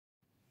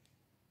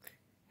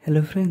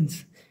Hello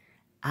friends,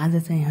 आज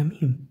चाहिँ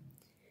हामी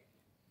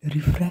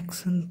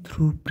रिफ्र्याक्सन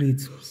थ्रु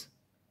प्रिज्म्स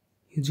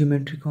यो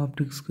जियोमेट्रिक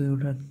अप्टिक्सको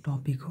एउटा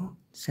टपिक हो।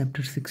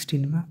 च्याप्टर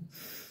 16 मा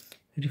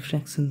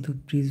रिफ्र्याक्सन थ्रु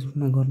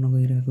प्रिज्ममा गर्न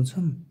गइरहेको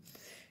छौँ।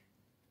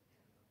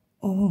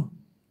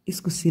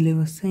 यसको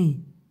सिलेबस चाहिँ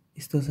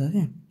यस्तो छ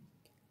क्या: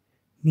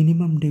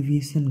 minimum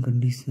deviation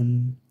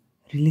condition,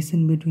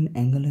 relation between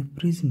angle of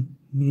prism,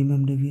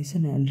 minimum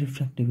deviation and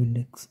refractive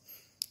index,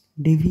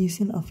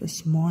 deviation of a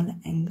small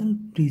angle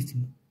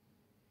prism.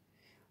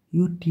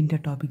 यो तीनटा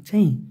टपिक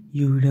चाहिँ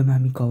यो भिडियोमा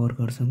हामी कभर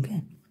गर्छौँ क्या।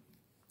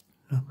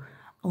 र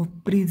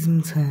अब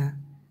प्रिज्म छ,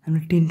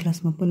 हामीले 10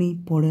 क्लासमा पनि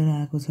पढेर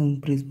आएको छौँ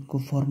प्रिज्मको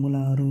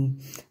फर्मुलाहरू,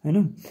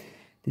 हैन?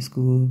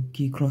 त्यसको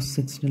के क्रस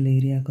सेक्सनल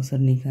एरिया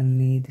कसरी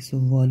निकाल्ने, त्यसको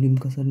भोल्युम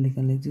कसरी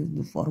निकाल्ने,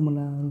 त्यो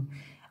फर्मुलाहरू।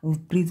 अब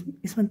प्रिज्म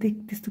यसमा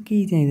त्यस्तो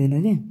केही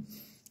चाहिँदैन क्या।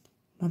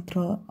 मात्र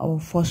अब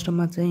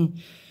फर्स्टमा चाहिँ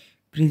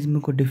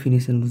प्रिज्मको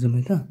डेफिनेसन बुझौँ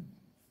है त।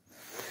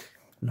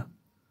 ल,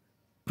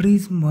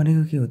 प्रिज्म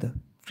भनेको के हो त?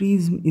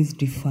 Prism is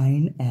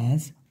defined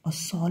as a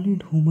solid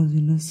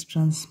homogeneous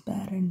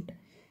transparent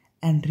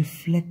and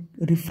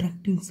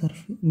refracting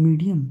surface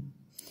medium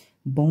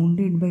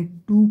bounded by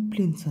two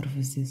plane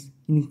surfaces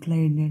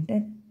inclined at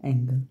an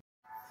angle.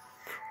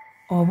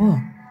 अब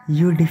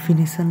यो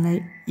डेफिनेसनलाई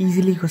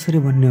इजिली कसरी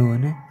भन्ने हो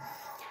भने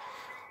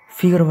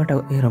फिगरबाट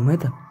हेरौँ है त।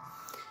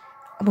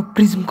 अब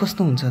प्रिज्म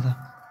कस्तो हुन्छ त?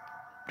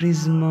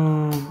 प्रिज्म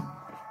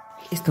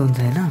यस्तो हुन्छ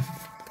हैन?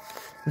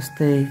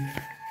 जस्तै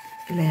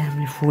यसलाई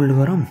हामीले फोल्ड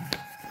गरौँ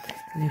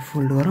अनि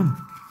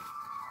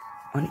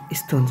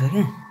यस्तो हुन्छ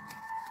क्या,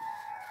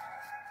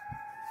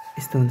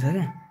 यस्तो हुन्छ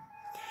क्या।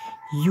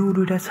 यो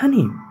दुईटा छ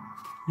नि,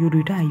 यो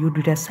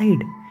दुईटा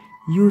साइड,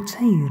 यो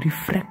चाहिँ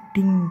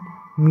रिफ्र्याक्टिङ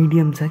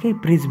मिडियम छ क्या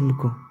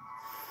प्रिज्मको।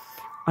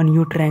 अनि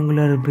यो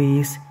ट्रायंगुलर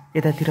बेस,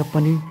 यतातिर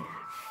पनि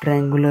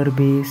ट्रायंगुलर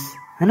बेस,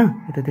 हैन?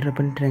 यतातिर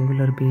पनि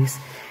ट्रायंगुलर बेस।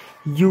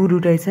 यो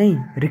दुईटा चाहिँ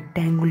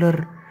रेक्ट्याङ्गुलर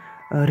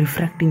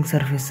रिफ्र्याक्टिङ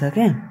सर्फेस छ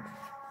क्या,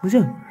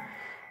 बुझ्यौ?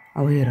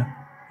 अब हेर,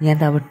 यहाँ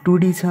त अब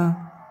 2D छ,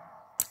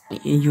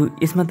 यो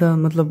यसमा त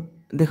मतलब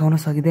देखाउन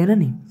सकिँदैन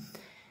नि।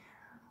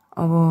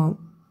 अब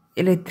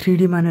यसलाई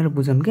 3D मानेर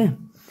बुझौँ क्या।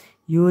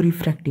 यो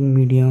रिफ्र्याक्टिङ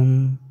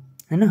मिडियम,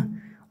 हैन?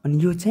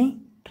 अनि यो चाहिँ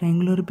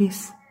ट्रायंगुलर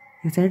बेस,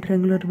 यो चाहिँ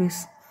ट्रायंगुलर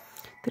बेस।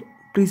 तर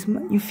प्रिज्म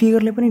यो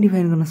फिगरले पनि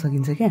डिफाइन गर्न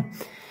सकिन्छ क्या।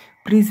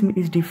 Prism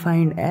is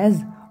defined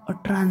as a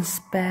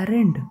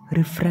transparent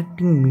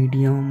रिफ्र्याक्टिङ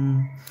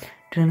medium,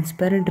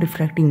 transparent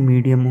रिफ्र्याक्टिङ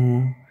medium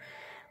हो,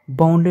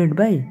 bounded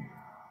by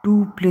two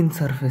plane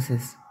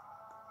surfaces,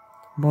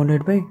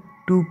 bounded by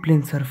two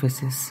plane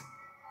surfaces.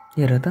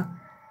 हेर त,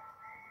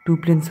 two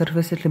plane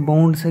surfaces ले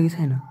बाउन्ड छ कि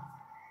छैन?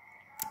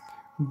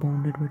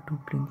 Bounded by two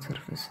plane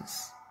surfaces.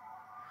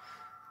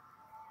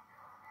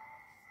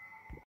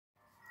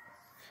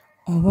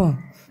 अब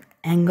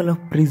एंगल अफ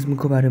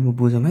प्रिज्मको बारेमा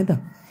बुझौँ है त।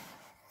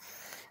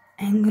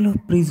 एंगल अफ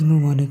प्रिज्म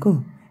भनेको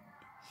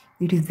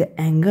it is the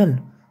angle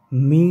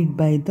made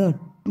by the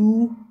two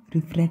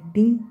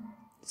रिफ्र्याक्टिङ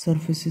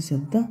surfaces of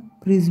the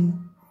prism.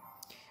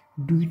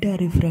 दुईटा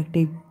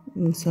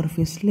रिफ्र्याक्टिभ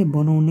सर्फेसले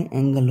बनाउने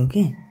एंगल हो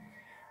के।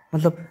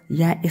 मतलब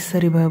यहाँ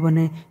यसरी भयो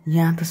भने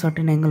यहाँ त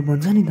सर्टेन एंगल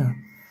बन्छ नि त।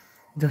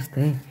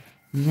 जस्तै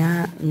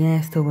यहाँ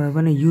यस्तो भयो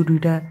भने यो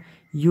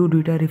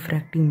दुईटा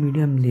रिफ्र्याक्टिङ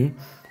मिडियमले,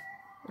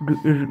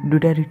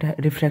 दुईटा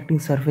रिफ्र्याक्टिङ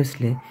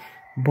सर्फेसले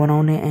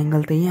बनाउने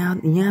एंगल त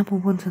यहाँ पो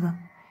बन्छ त।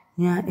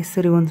 यहाँ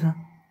यसरी बन्छ,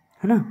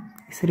 हैन?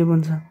 यसरी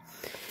बन्छ।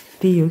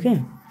 त्यही हो क्या,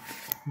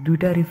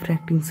 दुईटा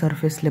रिफ्र्याक्टिङ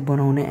सर्फेसले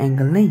बनाउने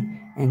एंगल नै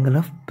एंगल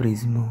अफ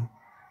प्रिज्म हो।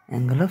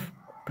 एंगल अफ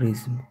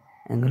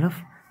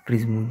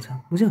प्रिज्म हुन्छ,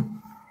 बुझ्यौ?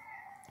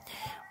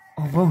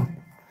 अब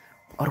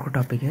अर्को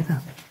टपिक है त।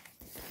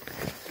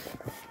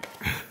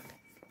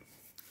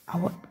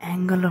 अब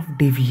angle of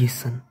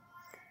deviation.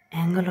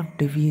 Angle of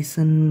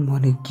deviation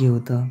भनेको के हो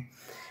त?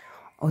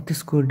 अब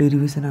त्यसको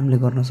डेरिभेसन हामीले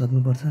गर्न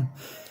सक्नुपर्छ।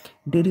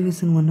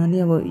 डेरिभेसन भन्नाले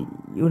अब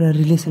एउटा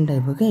रिलेसन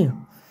टाइप हो क्या यो।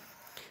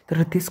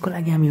 तर त्यसको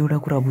लागि हामी एउटा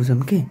कुरा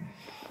बुझौँ के,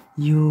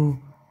 यो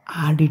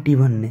आरडिटी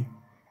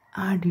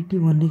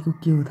भनेको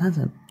के हो थाहा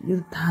छ? यो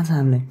थाहा छ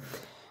हामीलाई।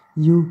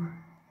 यो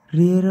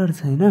रेयरर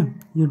छ हैन,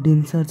 यो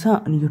डेन्सर छ,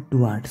 अनि यो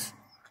टुवार्ड्स।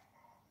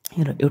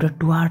 हेर, एउटा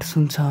टुवार्ड्स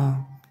हुन्छ,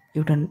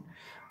 एउटा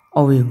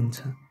अवे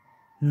हुन्छ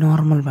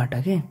नर्मलबाट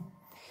के।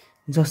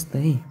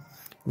 जस्तै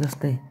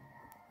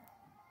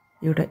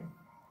एउटा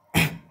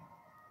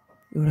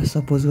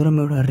सपोज गरौँ,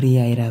 एउटा रे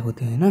आइरहेको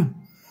थियो हैन,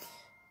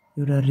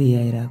 एउटा रे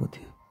आइरहेको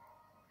थियो,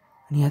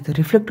 अनि यहाँ त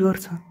रिफ्लेक्ट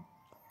गर्छ।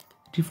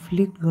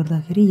 रिफ्लेक्ट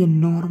गर्दाखेरि यो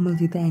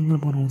नर्मलसित एंगल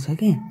बनाउँछ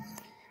क्या।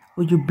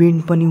 अब यो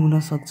बेन्ड पनि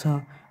हुनसक्छ,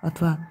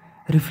 अथवा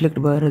रिफ्लेक्ट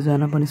भएर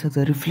जान पनि सक्छ,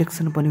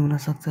 रिफ्लेक्सन पनि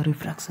हुनसक्छ,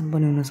 रिफ्र्याक्सन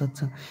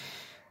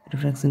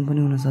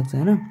पनि हुनसक्छ,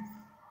 हैन?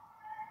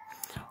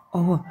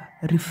 अब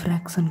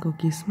रिफ्र्याक्सनको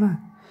केसमा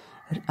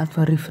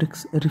अथवा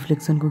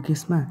रिफ्लेक्सनको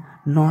केसमा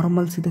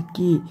नर्मलसित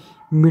के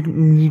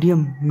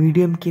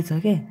मिडियम के छ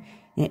क्या?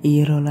 यहाँ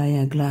एयर होला,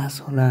 यहाँ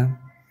ग्लास होला,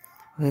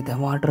 यता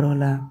वाटर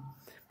होला,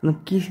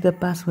 मतलब केसित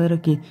पास भएर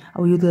के।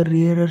 अब यो त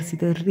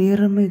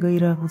रेयरमै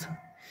गइरहेको छ,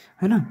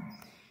 हैन?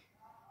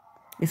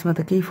 यसमा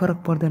त केही फरक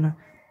पर्दैन।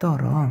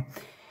 तर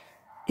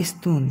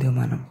यस्तो हुन्थ्यो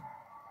मानौँ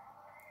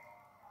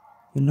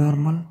यो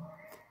नर्मल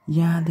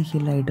यहाँदेखि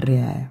लाइट रे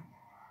आयो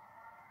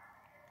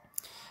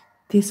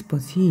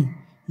त्यसपछि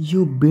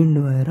यो बेन्ड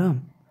भएर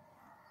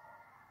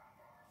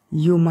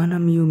यो मानौँ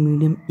यो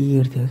मिडियम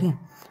एयर थियो क्या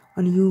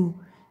अनि यो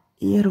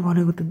एयर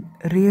भनेको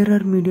त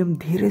रेयरर मिडियम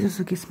धेरै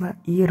जसो केसमा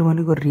एयर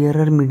भनेको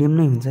रेयरर मिडियम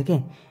नै हुन्छ क्या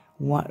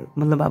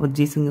मतलब अब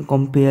जेसँग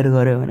कम्पेयर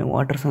गर्यो भने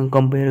वाटरसँग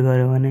कम्पेयर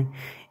गर्यो भने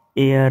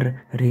एयर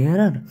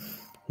रेयरर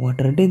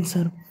वाटर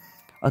डेन्सर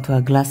अथवा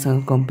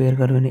ग्लाससँग कम्पेयर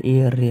गर्यो भने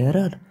एयर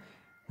रेयरर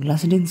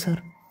ग्लास डेन्सर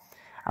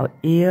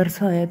अब एयर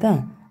छ यता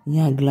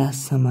यहाँ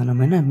ग्लास छ मानौँ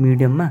होइन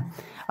मिडियममा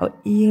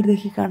अब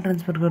एयरदेखि कहाँ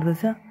ट्रान्सफर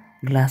गर्दैछ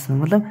ग्लासमा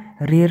मतलब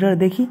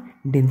रेयररदेखि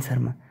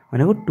डेन्सरमा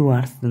भनेको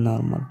टुवार्ड्स द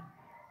नर्मल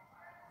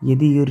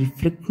यदि यो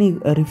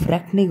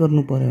रिफ्र्याक्ट नै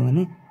गर्नु पर्यो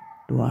भने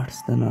टुवार्ड्स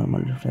द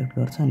नर्मल रिफ्र्याक्ट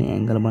गर्छ अनि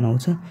एङ्गल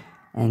बनाउँछ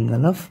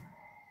angle of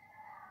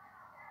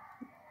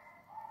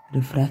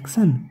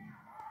refraction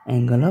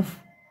angle of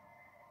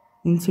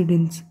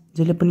incidence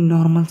जसले पनि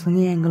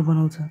नर्मलसँगै एङ्गल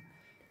बनाउँछ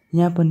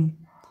यहाँ पनि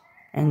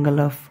angle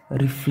of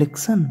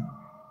reflection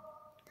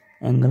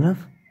angle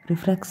of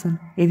refraction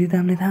यदि त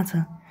हामीलाई थाहा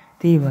छ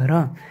त्यही भएर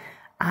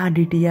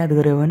आरडिटी याद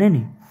गऱ्यो भने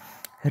नि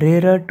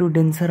rare to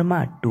डेन्सरमा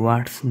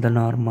towards the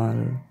normal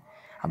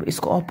अब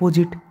यसको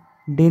अपोजिट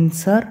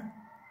डेन्सर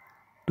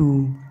टु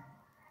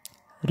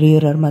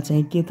रेयरमा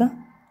चाहिँ के त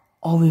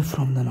away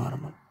from the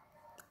normal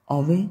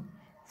away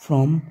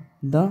from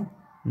the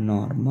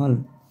normal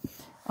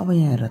अब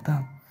यहाँ हेर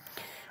त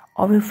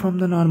अवे फ्रम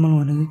द नर्मल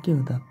भनेको के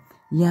हो त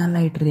यहाँ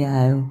लाइट रे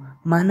आयो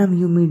मानव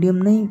यो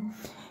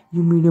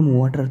मिडियम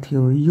वाटर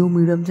थियो यो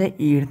मिडियम चाहिँ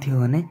एयर थियो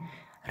भने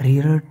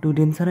रेयर टु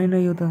डेन्सर होइन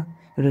यो त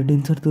र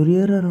डेन्सर टु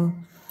रेयर हो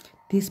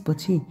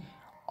त्यसपछि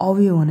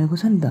अवे भनेको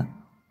छ नि त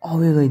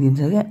अवे गइदिन्छ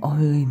क्या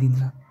अवे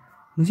गइदिन्छ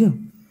बुझ्यो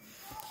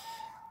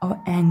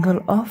अब एङ्गल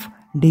अफ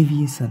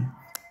डेभिएसन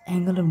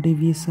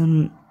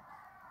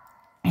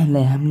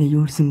यसलाई हामीले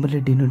यो सिम्पलले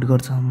डिनोट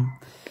गर्छौँ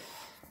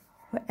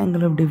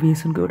एङ्गल अफ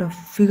डेभिएसनको एउटा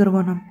फिगर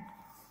बनाऊँ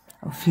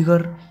अब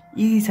फिगर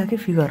यी छ क्या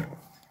फिगर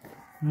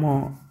म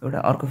एउटा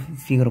अर्को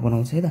फिगर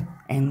बनाउँछु है त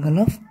एङ्गल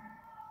अफ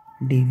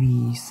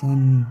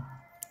डेभिएसन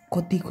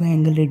कतिको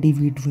एङ्गलले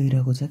डेभिएट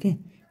भइरहेको छ क्या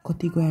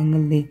कतिको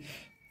एङ्गलले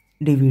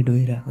डेभिएट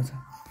भइरहेको छ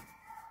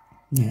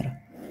यहाँ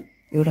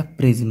एउटा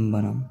प्रिज्म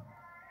बनाऊँ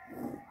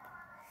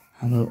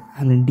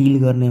हामीले डिल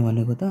गर्ने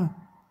भनेको त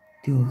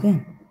त्यो हो क्या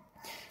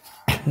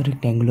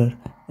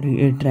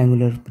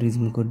ट्रायङ्गुलर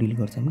प्रिज्मको डिल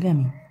गर्छौँ क्या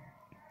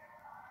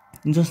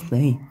हामी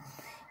जस्तै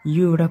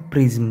यो एउटा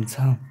प्रिज्म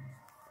छ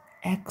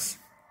x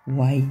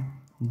Y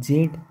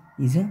Z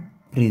is a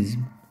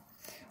prism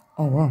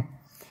अब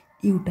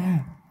एउटा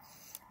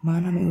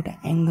मानव एउटा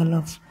एङ्गल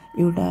अफ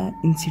एउटा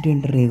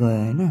इन्सिडेन्ट रे गयो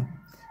होइन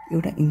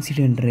एउटा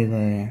इन्सिडेन्ट रे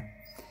गयो यहाँ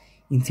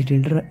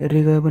इन्सिडेन्ट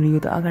रे गयो भने यो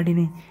त अगाडि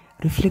नै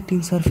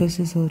रिफ्लेक्टिङ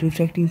सर्फेसेस हो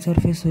रिफ्र्याक्टिङ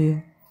सर्फेस हो यो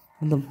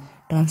मतलब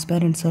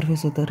ट्रान्सप्यारेन्ट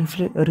सर्फेस हो त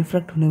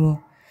रिफ्र्याक्ट हुने भयो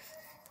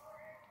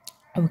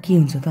अब के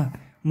हुन्छ त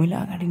मैले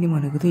अगाडि नै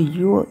भनेको थिएँ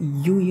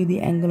यो यदि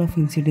एङ्गल अफ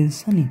इन्सिडेन्स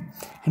छ नि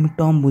हामी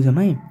टर्म बुझौँ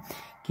है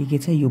के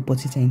छ यो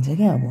पछि चाहिन्छ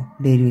क्या अब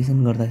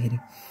डेरिभेसन गर्दाखेरि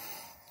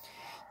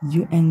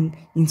यो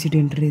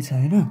इन्सिडेन्ट रे छ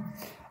होइन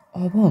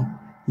अब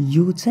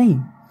यो चाहिँ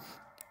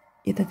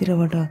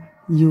यतातिरबाट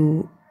यो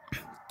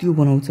त्यो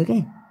बनाउँछ क्या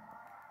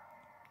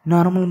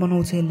नर्मल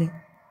बनाउँछ यसले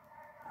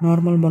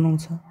नर्मल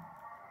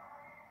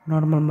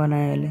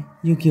बनायो यसले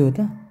यो के हो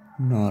त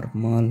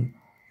नर्मल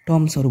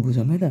टर्म्सहरू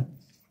बुझौँ है त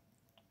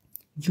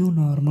यो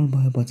नर्मल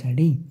भए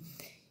पछाडि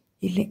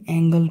यसले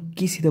एङ्गल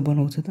केसित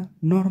बनाउँछ त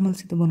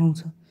नर्मलसित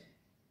बनाउँछ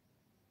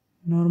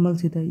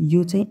नर्मलसित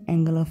यो चाहिँ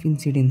एङ्गल अफ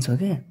इन्सिडेन्स हो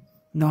क्या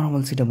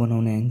नर्मलसित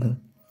बनाउने एङ्गल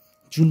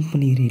जुन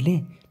पनि रेले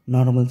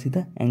नर्मलसित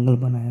एङ्गल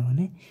बनायो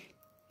भने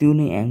त्यो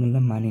नै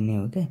एङ्गललाई मानिने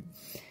हो क्या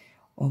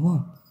अब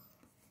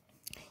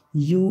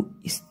यो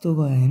यस्तो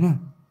गयो होइन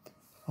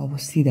अब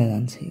सिधा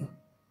जान्छ यो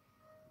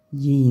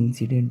यही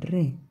इन्सिडेन्ट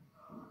रे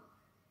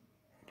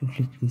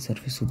रिफ्लेक्टिङ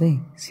सर्फेस हुँदै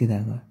सिधा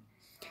गयो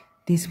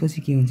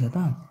त्यसपछि के हुन्छ त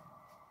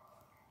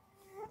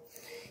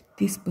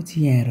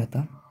त्यसपछि यहाँ हेर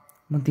त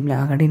म तिमीलाई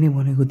अगाडि नै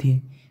भनेको थिएँ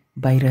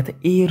बाहिर त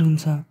एयर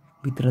हुन्छ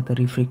भित्र त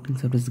रिफ्लेक्टिङ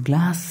सर्फेस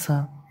ग्लास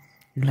छ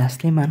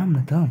ग्लासले मानौँ न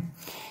त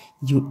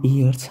यो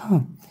एयर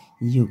छ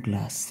यो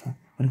ग्लास छ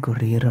भनेको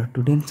रेयर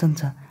टु डेन्सन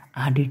छ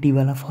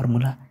आरडिटीवाला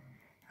formula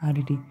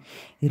RDT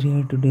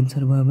rare to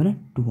denser भयो भने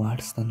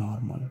टुवार्ड्स द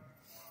नर्मल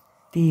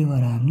त्यही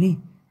भएर हामीले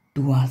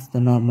टुवार्ड्स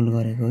द नर्मल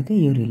गरेको हो क्या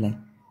यो रेलाई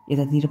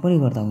यतातिर पनि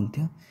गर्दा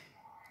हुन्थ्यो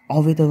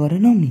अवे त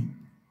गरेनौँ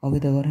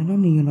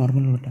नि यो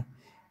नर्मलबाट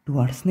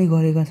टुवार्ड्स नै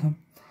गरेका छौँ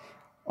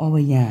अब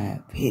यहाँ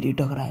फेरि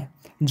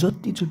टक्रायो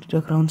जतिचोटि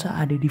टक्राउँछ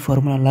आरडिटी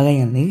फर्मुला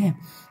लगाइहाल्ने क्या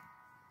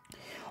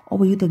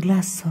अब यो त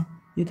ग्लास छ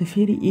यो त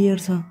फेरि एयर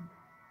छ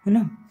होइन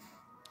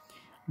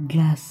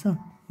ग्लास छ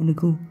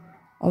भनेको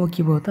अब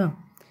के भयो त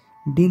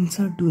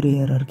डेन्सर टु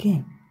रेयर के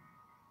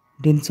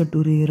डेन्सर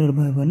टु रेयर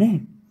भयो भने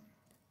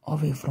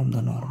अवे फ्रम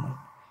द नर्मल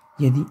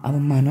यदि अब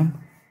मानौँ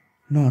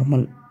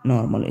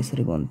नर्मल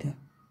यसरी बन्थ्यो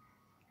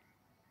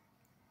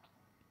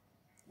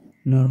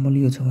नर्मल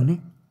यो छ भने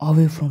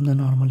अवे फ्रम द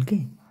नर्मल के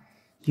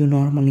यो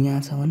नर्मल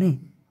यहाँ छ भने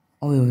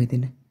अवे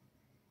दिने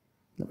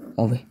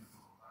अवे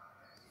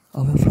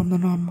फ्रम द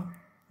नर्मल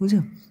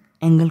बुझ्यो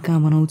एङ्गल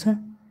कहाँ बनाउँछ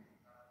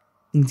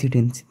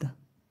इन्सिडेन्ससित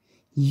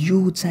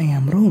यो चाहिँ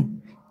हाम्रो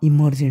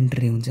इमर्जेन्ट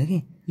रे हुन्छ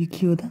कि यो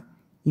के हो त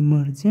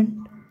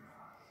इमर्जेन्ट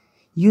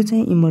यो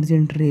चाहिँ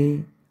इमर्जेन्ट रे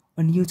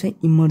अनि यो चाहिँ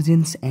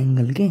इमर्जेन्स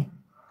एङ्गल के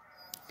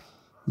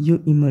यो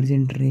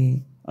इमर्जेन्ट रे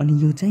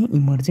अनि यो चाहिँ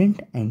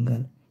इमर्जेन्ट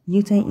एङ्गल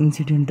यो चाहिँ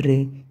इन्सिडेन्ट रे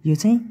यो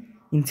चाहिँ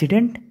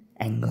इन्सिडेन्ट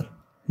एङ्गल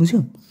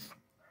बुझ्यो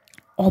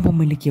अब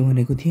मैले के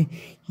भनेको थिएँ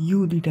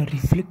यो दुईटा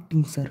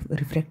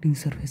रिफ्र्याक्टिङ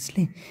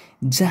सर्फेसले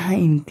जहाँ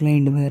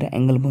इन्क्लाइन्ड भएर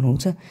एङ्गल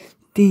बनाउँछ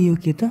त्यही हो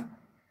के त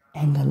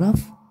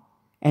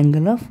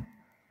एङ्गल अफ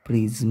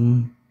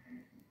प्रिज्म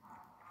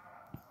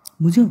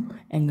बुझ्यो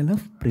एङ्गल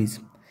अफ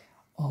प्रिज्म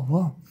अब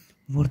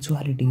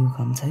भर्चुअलिटीको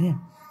काम छ क्या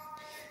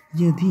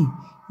यदि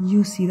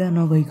यो सिधा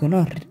नभइकन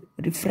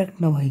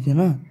रिफ्र्याक्ट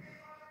नभइकन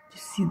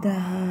सिधा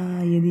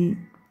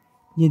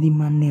यदि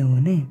मान्ने हो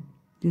भने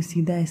त्यो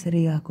सिधा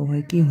यसरी आएको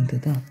भए के हुन्थ्यो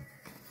त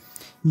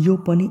यो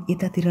पनि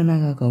यतातिर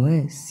नगएको भए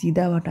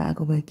सिधाबाट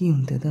आएको भए के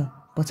हुन्थ्यो त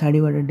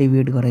पछाडिबाट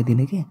डेभिएट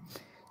गराइदिने के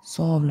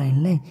सब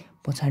लाइनलाई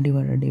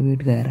पछाडिबाट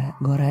डेभिएट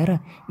गराएर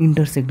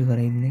इन्टरसेक्ट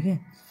गराइदिने के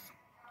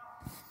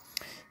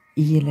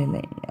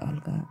यसलाई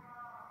हल्का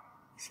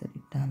यसरी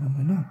टानौँ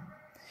होइन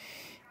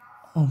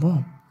अब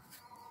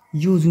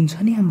यो जुन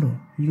छ नि हाम्रो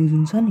यो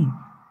जुन छ नि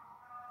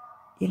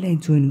यसलाई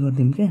जोइन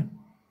गरिदिउँ क्या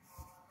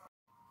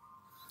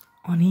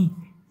अनि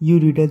यो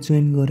दुइटा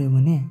जोइन गऱ्यो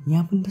भने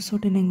यहाँ पनि त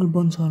सर्टेन एङ्गल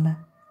बन्छ होला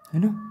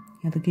होइन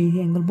यहाँ त केही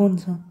एङ्गल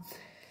बन्छ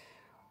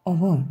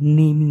अब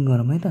नेमिङ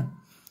गरौँ है त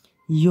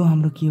यो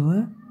हाम्रो के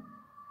भयो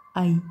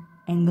आई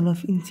एङ्गल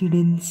अफ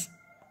इन्सिडेन्स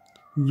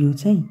यो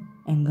चाहिँ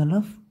एङ्गल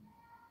अफ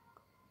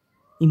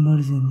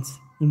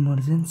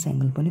इमर्जेन्स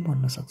एङ्गल पनि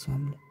भन्न सक्छौँ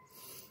हामीले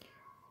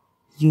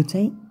यो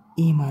चाहिँ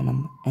ए मानौँ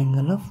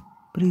एङ्गल अफ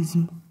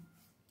प्रिज्म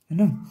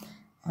होइन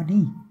अनि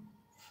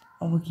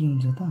अब के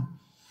हुन्छ त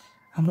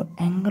हाम्रो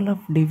एङ्गल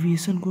अफ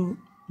डेभिएसनको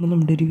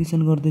मतलब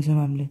डेरिभेसन गर्दैछौँ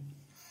हामीले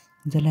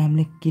जसलाई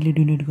हामीले केले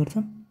डिनोट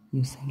गर्छौँ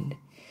यो साइनले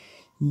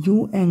यो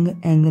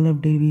एङ्गल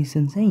अफ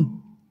डेभिएसन चाहिँ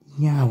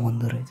यहाँ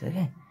भन्दो रहेछ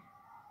क्या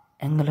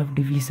एङ्गल अफ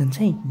डेभिएसन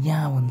चाहिँ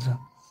यहाँ भन्छ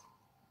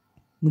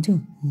बुझ्यौ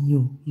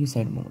यो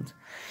साइडमा हुन्छ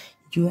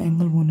यो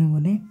एङ्गल बन्यो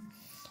भने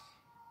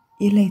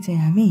यसलाई चाहिँ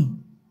हामी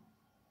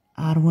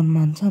R1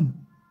 मान्छौँ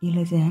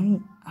यसलाई चाहिँ हामी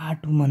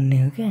R2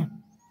 मान्ने हो क्या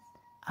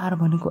R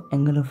भनेको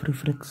एङ्गल अफ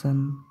रिफ्रेक्सन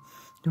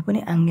यो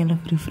पनि एङ्गल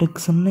अफ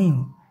रिफ्रेक्सन नै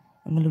हो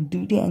एङ्गल अफ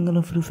दुइटै एङ्गल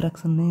अफ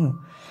रिफ्रेक्सन नै हो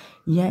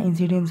यहाँ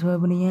इन्सिडेन्स भयो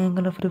भने यहाँ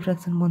एङ्गल अफ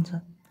रिफ्रेक्सन बन्छ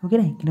हो कि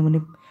न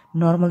किनभने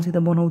नर्मलसित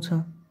बनाउँछ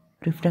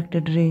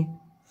रिफ्र्याक्टेड रे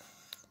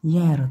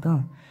यहाँ हेर त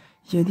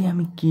यदि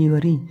हामी के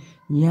गरी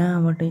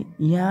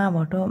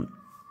यहाँबाट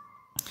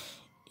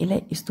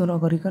यसलाई यस्तो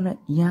नगरिकन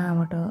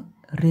यहाँबाट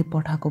रे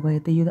पठाएको भए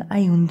त यो त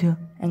आई हुन्थ्यो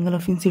एङ्गल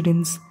अफ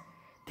इन्सिडेन्स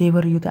त्यही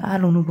भएर यो त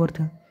आर हुनु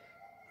पर्थ्यो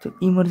त्यो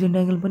इमर्जेन्ट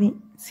एङ्गल पनि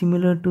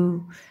सिमिलर टु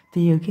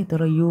त्यही हो कि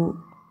तर यो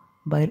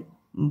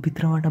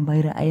भित्रबाट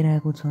बाहिर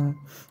आइरहेको छ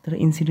तर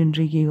इन्सिडेन्ट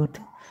रे के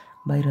गर्थ्यो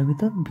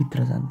बाहिरभित्र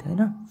भित्र जान्थ्यो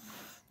होइन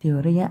त्यही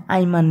भएर यहाँ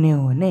आई मान्ने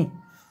हो भने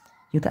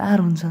यो त आर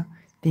हुन्छ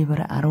त्यही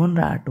भएर R1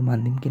 र R2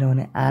 मानिदिउँ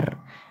किनभने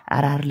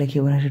आर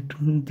लेख्यो भने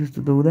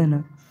त्यस्तो त हुँदैन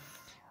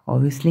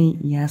अभियसली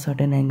यहाँ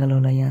सर्टेन एङ्गल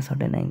होला यहाँ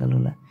सर्टेन एङ्गल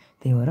होला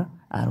त्यही भएर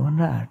R1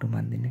 र R2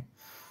 मानिदिने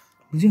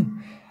बुझ्यौ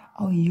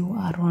अब यो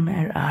R1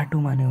 र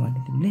R2 मान्यो भने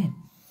तिमीले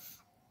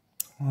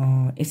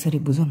यसरी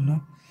बुझौँ न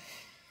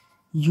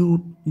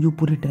यो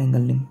पुरै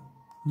ट्रायङ्गल लिउँ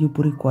यो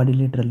पुरै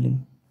क्वाड्रिलेटरल लिउँ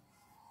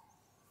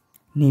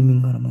नेमिङ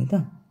गरौँ है त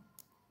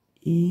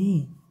ए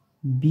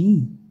बी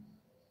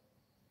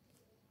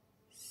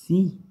सी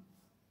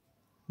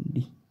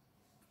डी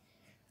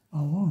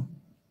अब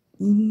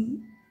इन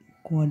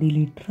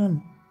क्वाड्रिलेटरल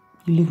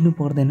यो लेख्नु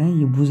पर्दैन है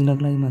यो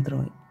बुझ्नको लागि मात्र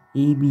हो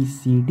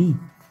एबिसिडी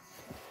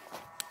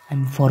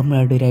हामी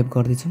फर्मुला डिराइभ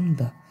गर्दैछौँ नि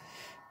त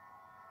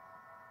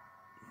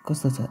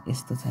कस्तो छ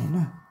यस्तो छ होइन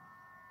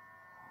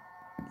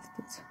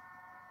यस्तो छ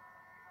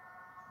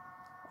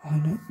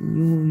होइन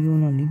यो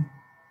नलिउँ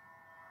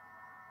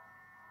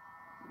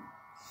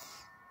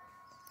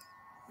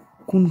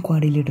कुन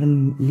क्वाड्रिलेटरल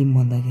लिउँ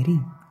भन्दाखेरि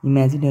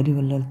इमेजिनरी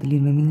वाला त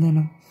लिन मिल्दैन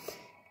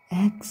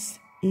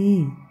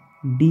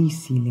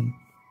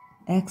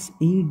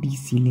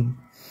एक्सएडिसी लिउँ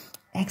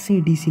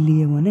एक्सएडिसी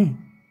लियो भने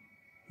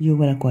यो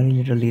वाला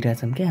क्वाड्रिलेटरल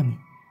लिइरहेछौँ क्या हामी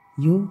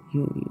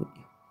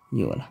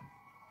यो वाला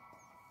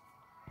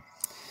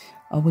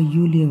अब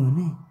यो लियो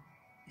भने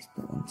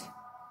यस्तो हुन्छ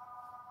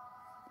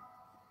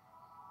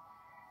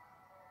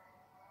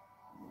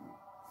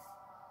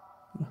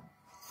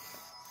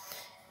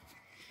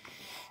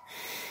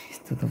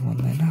यस्तो त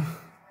भन्दैन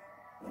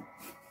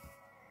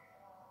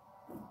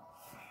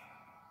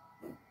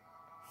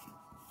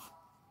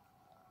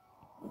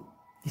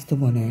यस्तो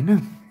भन्यो होइन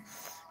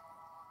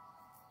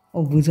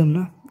अब बुझौँ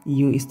न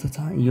यो यस्तो छ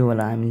यो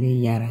वाला हामीले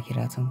यहाँ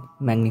राखिरहेछौँ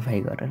म्याग्निफाई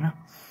गरेर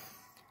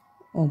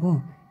अब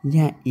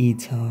यहाँ ए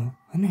छ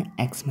होइन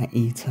एक्समा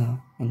ए छ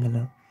एङ्गल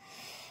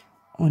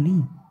अनि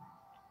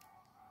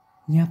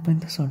यहाँ पनि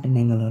त सर्टेन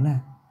एङ्गल होला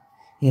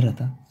हेर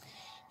त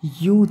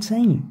यो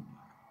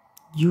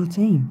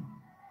चाहिँ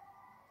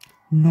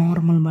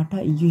नर्मलबाट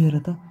यो हेर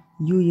त,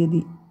 यो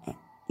यदि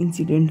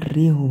इन्सिडेन्ट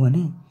रे हो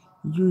भने,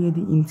 यो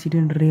यदि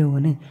इन्सिडेन्ट रे हो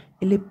भने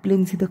यसले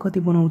प्लेनसित कति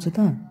बनाउँछ त?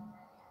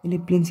 यसले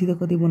प्लेनसित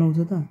कति बनाउँछ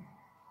त?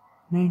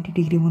 90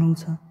 डिग्री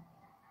बनाउँछ।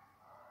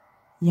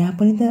 यहाँ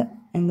पनि त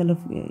एंगल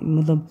अफ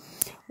मतलब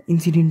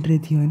इन्सिडेन्ट रे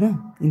थियो हैन?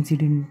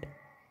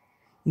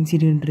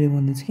 इन्सिडेन्ट रे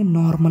भन्दैछ के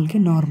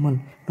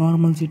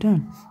नर्मलसित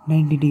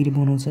 90 डिग्री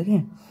बनाउँछ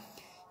के।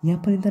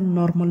 यहाँ पनि त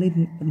नर्मल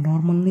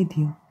नै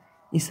थियो।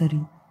 यसरी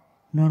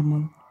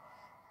नर्मल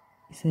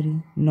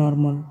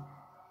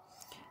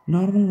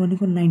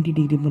भनेको 90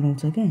 डिग्री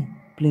बनाउँछ क्या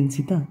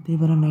प्लेनसित, त्यही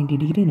भएर 90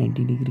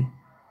 डिग्री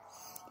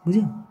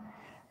बुझ्यो?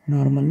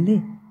 नर्मलले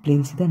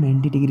प्लेनसित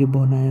 90 डिग्री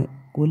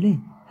बनाएकोले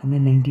हामीले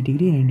 90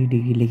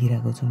 डिग्री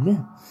लेखिरहेको छौँ क्या।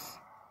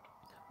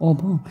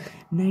 अब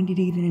 90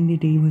 डिग्री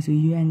भएपछि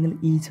यो एंगल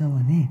ई छ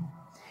भने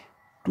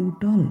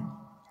टोटल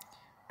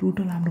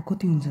हाम्रो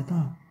कति हुन्छ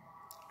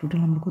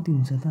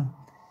त?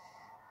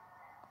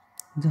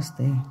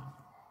 जस्तै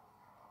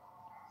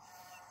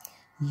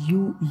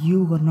यो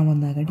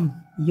गर्नभन्दा अगाडि,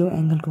 यो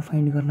एंगलको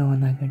फाइन्ड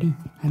गर्नभन्दा अगाडि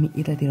हामी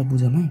यतातिर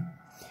बुझौँ है।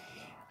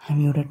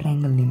 हामी एउटा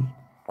ट्रायंगल लियौँ।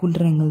 कुन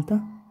ट्रायंगल त?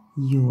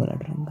 यो वाला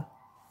ट्रायंगल।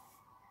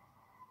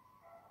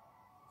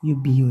 यो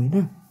बी हो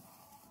हैन?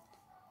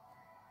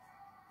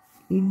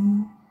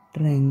 इन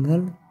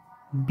ट्रायंगल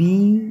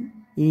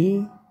BAC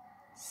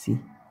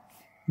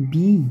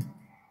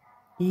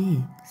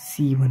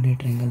भन्ने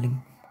ट्रायंगल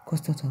लियौँ।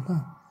 कस्तो छ त?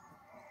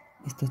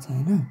 यस्तो छ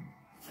हैन?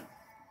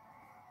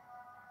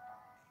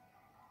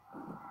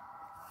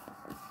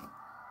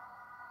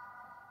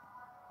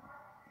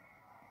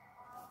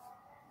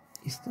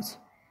 यस्तो छ।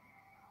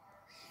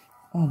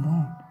 अब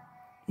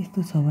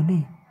यस्तो छ भने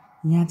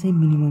यहाँ चाहिँ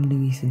मिनिमम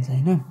डेभिएसन छ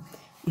हैन?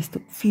 यस्तो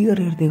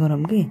फिगर हेर्दै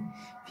गरौँ के,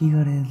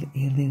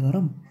 हेर्दै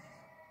गरौँ।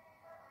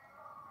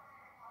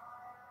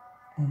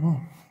 अब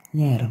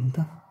यहाँ हेरौँ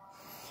त,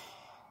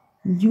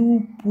 यो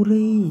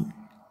पुरै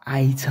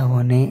आई छ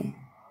भने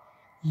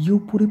यो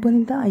पुरै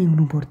पनि त आई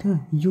हुनु पर्थ्यो,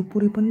 यो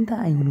पुरै पनि त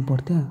आई हुनु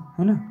पर्थ्यो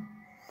हैन?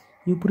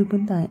 यो पुरै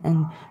पनि त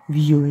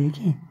भियो हो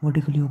कि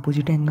भर्टिकली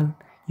अपोजिट एंगल,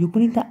 यो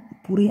पनि त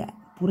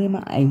पुरैमा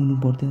आई हुनु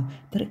पर्थ्यो।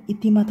 तर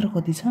यति मात्र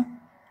कति छ?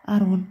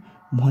 R1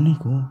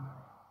 भनेको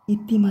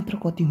यति मात्र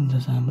कति हुन्छ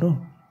छ हाम्रो?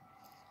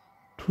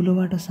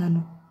 ठुलोबाट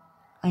सानो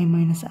I -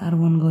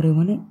 R1 गर्यो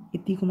भने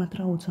यतिको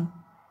मात्र आउँछ।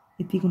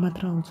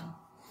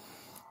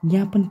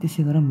 यहाँ पनि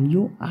त्यसै गरौँ।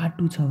 यो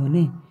R2 छ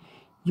भने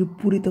यो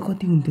पुरै त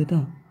कति हुन्थ्यो त?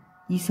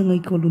 ईसँग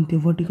इक्वल हुन्थ्यो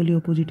भर्टिकली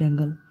अपोजिट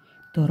एंगल।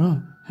 तर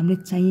हामीले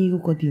चाहिएको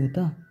कति हो त?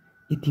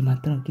 यति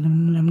मात्र,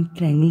 किनभने हामी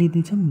ट्रायंगल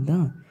लिँदैछौँ नि त।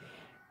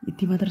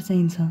 यति मात्र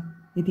चाहिन्छ,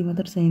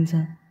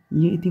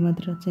 यो यति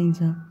मात्र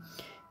चाहिन्छ।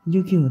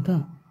 यो के हो त?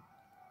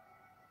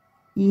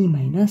 E -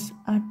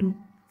 R2।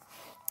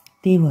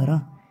 त्यही भएर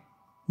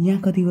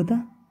यहाँ कति हो त?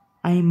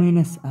 I -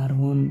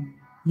 R1,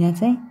 यहाँ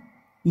चाहिँ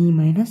E -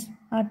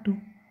 R2।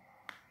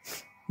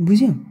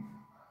 बुझ्यो?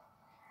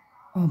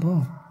 अब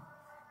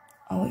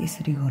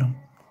यसरी गरौँ।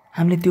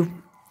 हामीले त्यो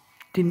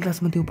 10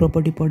 क्लासमा त्यो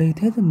प्रपर्टी पढेको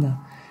थियो त नि त,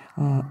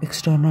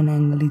 external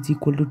angle is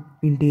equal two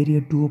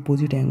interior two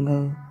opposite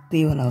angle,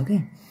 त्यही वाला हो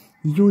क्या।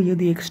 यो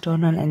यदि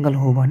एक्सटर्नल एंगल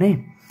हो भने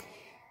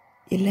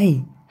यसलाई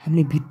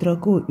हामीले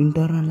भित्रको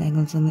इन्टर्नल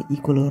एंगलसँग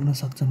इक्वल गर्न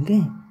सक्छौँ के।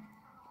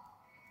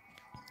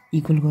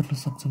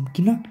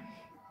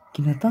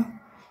 किन त?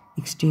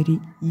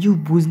 यो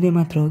बुझ्ने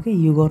मात्र हो कि,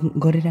 यो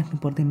गरिराख्नु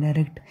पर्दैन,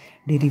 डाइरेक्ट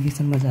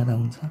डेरिभेसनमा जाँदा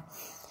हुन्छ।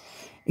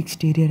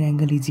 Exterior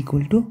angle is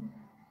equal two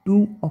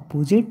 2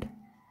 opposite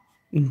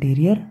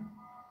interior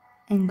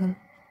angle,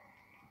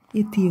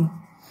 यति हो।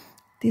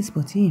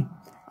 त्यसपछि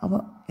अब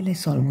यसलाई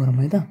सल्भ गरौँ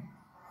है त।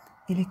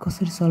 यसलाई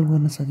कसरी सल्भ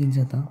गर्न सकिन्छ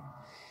त?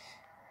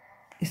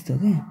 यस्तो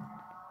के,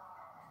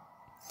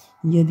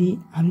 यदि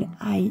हामीले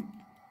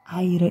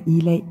आई र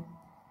ईलाई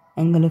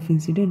एंगल अफ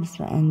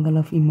इन्सिडेन्स र एंगल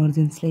अफ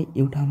इमर्जेन्सलाई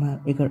एक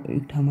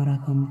ठाउँमा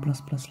राखौँ,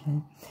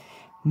 प्लसलाई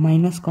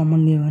माइनस कमन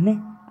लियो भने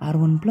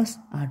R1 +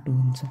 R2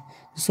 हुन्छ।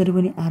 जसरी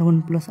पनि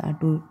R1 +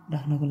 R2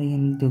 राख्नको लागि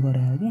हामीले त्यो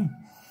गरे हो क्या,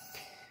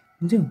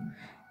 बुझ्यौ?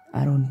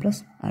 R1 +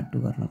 R2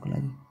 गर्नको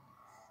लागि।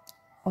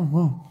 अब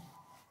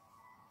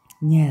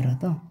यहाँ हेर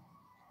त,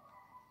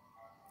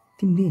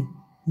 तिमीले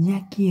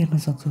यहाँ के हेर्न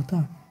सक्छौ त?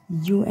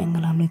 यो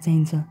एंगल हामीलाई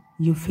चाहिन्छ,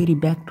 यो फेरि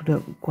ब्याक टु द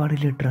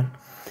क्वाड्रिलेटरल,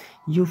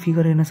 यो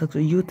फिगर हेर्न सक्छौ,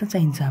 यो त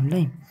चाहिन्छ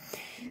हामीलाई।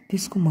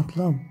 त्यसको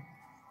मतलब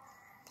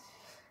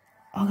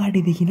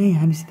अगाडिदेखि नै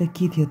हामीसित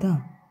के थियो त?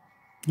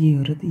 यो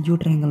हेर त, यो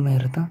ट्रायंगलमा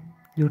हेर त,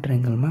 यो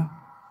ट्रायंगलमा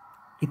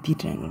यति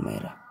ट्रायंगलमा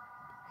हेर,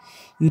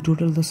 यो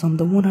टोटल त सम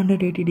त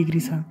 180 डिग्री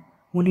छ।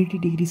 180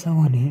 डिग्री छ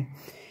भने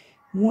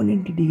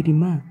 180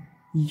 डिग्रीमा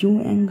यो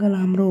एंगल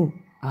हाम्रो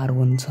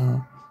R1 छ,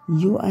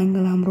 यो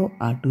एंगल हाम्रो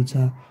R2 छ,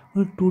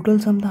 टोटल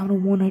सम त हाम्रो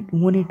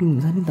 180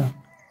 हुन्छ नि त।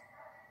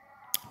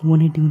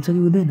 180 हुन्छ कि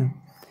हुँदैन?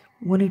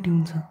 180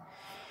 हुन्छ।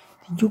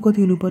 यो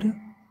कति हुनु पर्यो?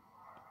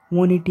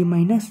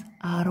 180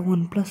 -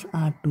 R1 +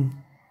 R2।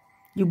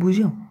 यो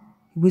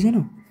बुझेन?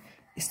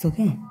 यस्तो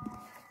के,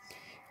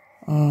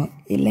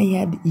 यसलाई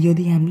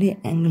यदि हामीले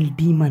एंगल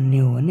D मान्ने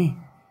हो भने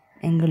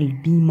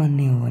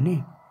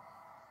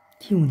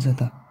के हुन्छ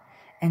त?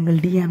 एंगल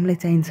D हामीलाई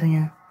चाहिन्छ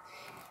यहाँ।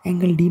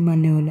 एंगल डी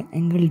मान्ने हो भने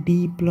एंगल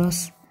डी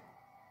प्लस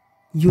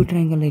यो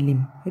ट्रायंगललाई लिम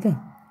है त,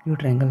 यो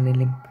ट्रायंगललाई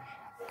lim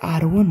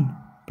R1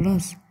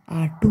 plus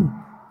R2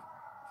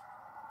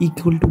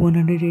 equal two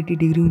 180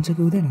 degree हुन्छ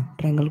कि हुँदैन?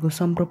 ट्रायंगलको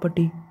सम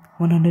प्रपर्टी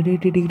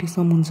 180 डिग्री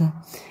सम हुन्छ।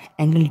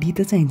 एंगल डी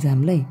त चाहिन्छ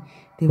हामीलाई,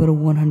 त्यही भएर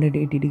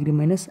 180 degree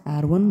minus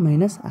R1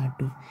 minus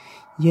R2।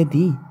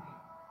 यदि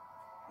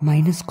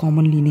माइनस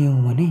कमन लिने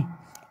हो भने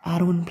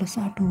R1 प्लस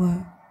R2 भयो।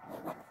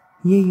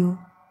 यही हो,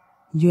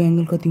 यो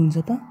एंगल कति हुन्छ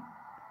त?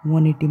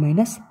 180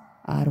 माइनस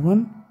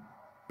R1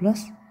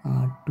 प्लस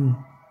R2।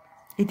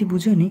 यति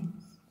बुझ्यो नि?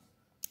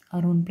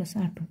 R1 plus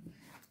R2।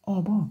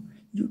 अब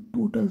यो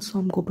टोटल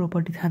समको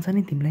प्रपर्टी थाहा छ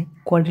नि तिमीलाई?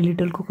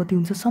 क्वाड्रिलेटरलको कति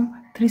हुन्छ सम?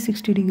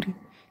 360 डिग्री।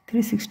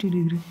 360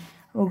 डिग्री।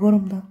 अब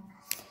गरौँ त।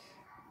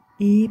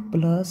 A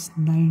plus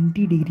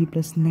 90 degree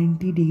plus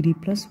 90 degree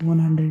plus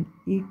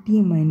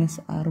 180 minus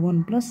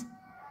R1 plus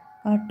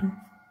R2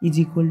 is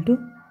equal two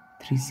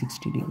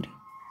 360 degree.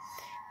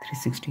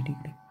 360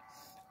 degree.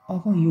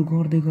 अब यो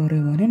गर्दै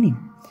गऱ्यो भने नि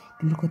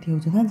तिम्रो कति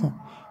आउँछ थाहा छ?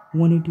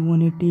 180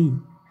 180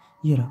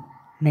 हेर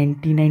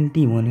 90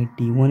 90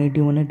 180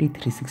 180 180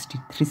 360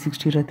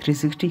 360 र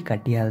 360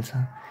 काटिहाल्छ।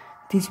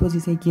 त्यसपछि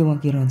चाहिँ के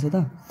बाँकी रहन्छ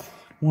त?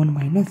 1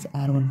 minus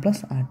R1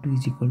 plus R2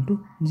 is equal two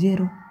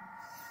 0।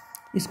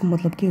 यसको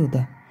मतलब के हो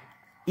त?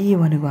 ए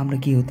भनेको हाम्रो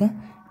के हो त?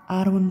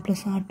 R1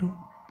 plus R2।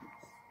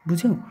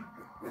 बुझ्यौ?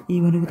 ए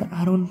भनेको त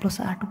R1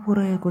 प्लस R2 पो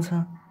रहेको छ।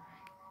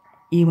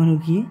 ए भनेको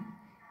के?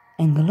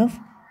 Angle of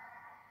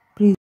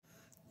prism.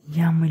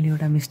 यहाँ मैले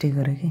एउटा मिस्टेक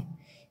गरेँ के,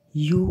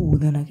 यो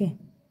हुँदैन के,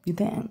 यो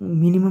त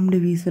मिनिमम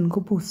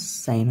डेभिएसनको पो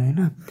साइन होइन।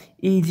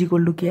 ए इज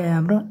इक्वल टू के आयो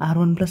हाम्रो?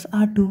 R1 plus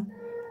R2।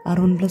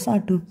 R1 plus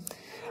R2।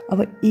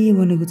 अब ए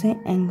भनेको चाहिँ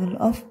एंगल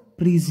अफ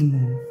प्रिज्म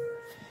हो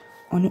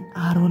अनि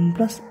R1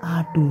 प्लस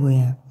R2 हो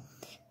यहाँ।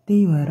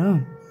 त्यही भएर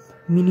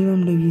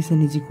minimum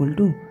deviation is equal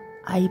two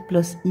I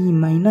plus E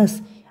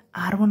minus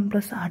R1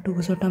 plus R2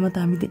 को सट्टामा त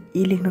हामी त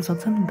ए लेख्न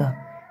सक्छौँ नि त,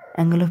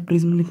 एंगल अफ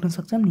प्रिज्म लेख्न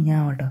सक्छौँ नि।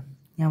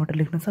 यहाँबाट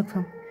लेख्न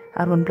सक्छौँ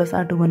R1 प्लस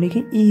R2 भनेको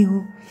ए हो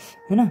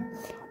होइन।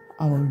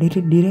 अब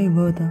डिराइभ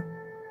भयो त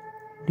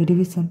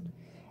डेरिभेसन।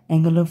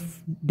 एंगल अफ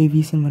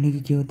डेभिएसन भनेको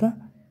के हो त?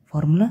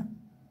 Formula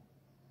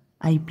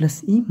I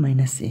plus E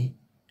minus A.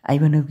 I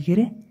भनेको के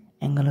अरे?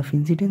 Angle of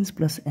incidence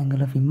plus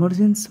angle of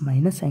emergence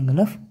minus angle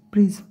of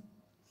prism.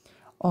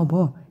 अब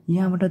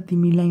यहाँबाट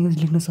तिमी ल्याङ्ग्वेज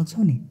लेख्न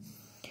सक्छौ नि,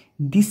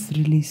 दिस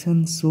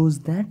रिलेसन सोज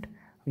द्याट।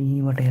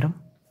 यहीँबाट हेरौँ,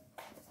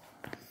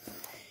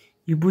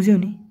 यो बुझ्यौ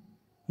नि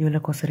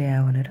योलाई कसरी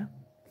आयो भनेर?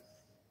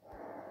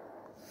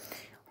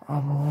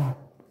 अब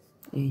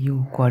यो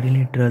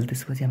क्वाड्रिलेटरल,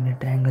 त्यसपछि हामीले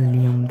ट्रायंगल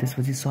लियौँ,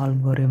 त्यसपछि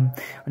सल्भ गऱ्यौँ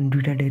अनि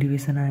दुईटा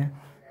डेरिभेसन आयो,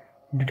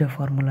 दुईटा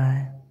फर्मुला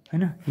आयो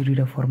होइन। यो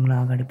दुईटा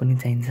फर्मुला अगाडि पनि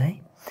चाहिन्छ है।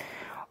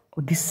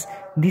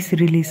 दिस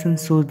रिलेसन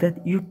सोज द्याट,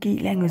 यो केही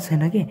ल्याङ्ग्वेज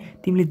छैन के,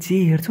 तिमीले जे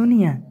हेर्छौ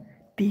नि यहाँ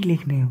त्यही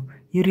लेख्ने हो।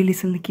 यो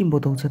रिलेसनले के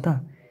बताउँछ त?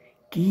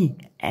 कि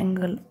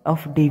एंगल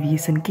अफ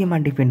डेभिएसन केमा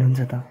डिपेन्ड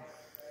हुन्छ त?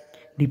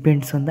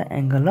 Depends on the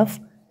angle of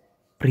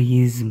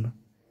prism,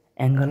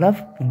 angle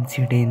of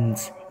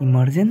incidence,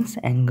 emergence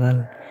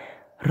angle.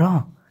 र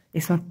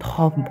यसमा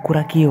थप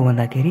कुरा के हो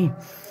भन्दाखेरि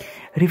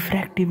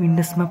रिफ्र्याक्टिभ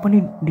इन्डेक्समा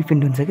पनि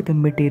डिपेन्ड हुन्छ कि त्यो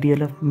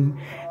मेटेरियल अफ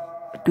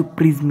त्यो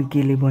प्रिज्म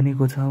केले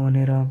बनेको छ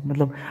भनेर।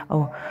 मतलब अब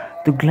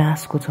त्यो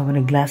ग्लासको छ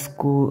भने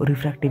ग्लासको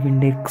रिफ्र्याक्टिभ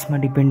इन्डेक्समा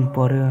डिपेन्ड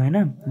पर्यो होइन,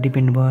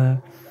 डिपेन्ड भयो।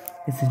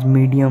 त्यसपछि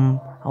मिडियम,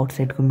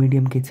 आउटसाइडको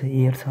मिडियम के छ?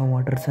 एयर छ,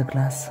 वाटर छ,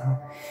 ग्लास छ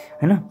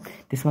होइन,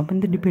 त्यसमा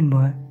पनि त डिपेन्ड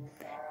भयो।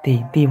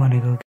 त्यही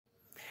भनेको।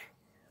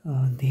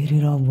 धेरै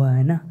रफ भयो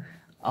होइन।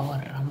 अब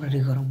राम्ररी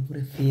गरौँ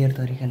पुरै फेयर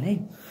तरिकाले है।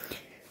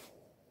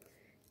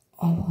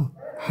 अब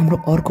हाम्रो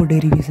अर्को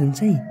डेरिभेसन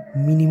चाहिँ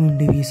मिनिमम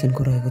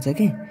डेभिएसनको रहेको छ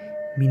के,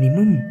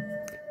 मिनिमम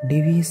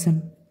डेभिएसन।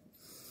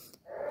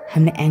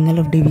 हामीले एंगल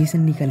अफ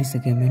डेभिएसन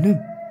निकालिसक्यौँ होइन,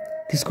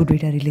 त्यसको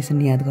दुईटा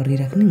रिलेसन याद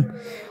गरिराख्नु।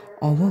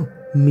 अब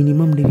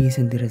मिनिमम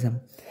डेभिएसनतिर जाऊँ।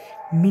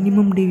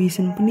 मिनिमम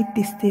डेभिएसन पनि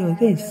त्यस्तै हो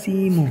क्या,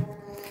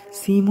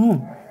 सेम हो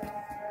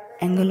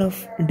एंगल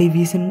अफ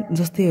डेभिएसन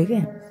जस्तै हो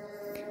क्या।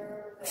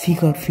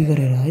 फिगर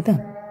हेर है त।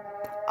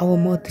 अब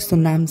म त्यस्तो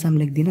नामसाम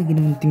लेख्दिनँ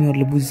किनभने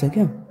तिमीहरूले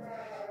बुझिसक्यौ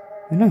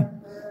होइन।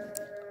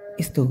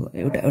 यस्तो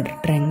एउटा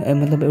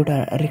मतलब एउटा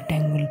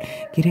रेक्ट्याङ्गल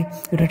के अरे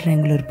एउटा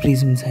ट्रायंगुलर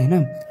प्रिज्म छ होइन,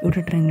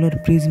 एउटा ट्रायंगुलर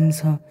प्रिज्म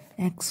छ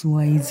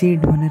XYZ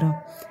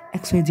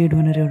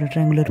भनेर एउटा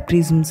ट्रायंगुलर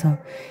प्रिज्म छ।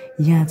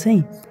 यहाँ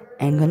चाहिँ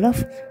एंगल अफ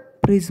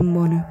प्रिज्म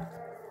बन्यो।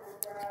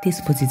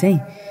 त्यसपछि चाहिँ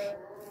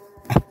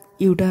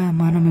एउटा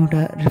मानम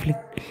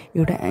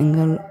एउटा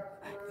एंगल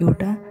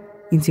एउटा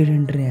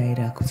इन्सिडेन्ट रे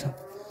आइरहेको छ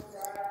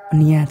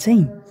अनि यहाँ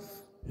चाहिँ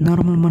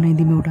नर्मल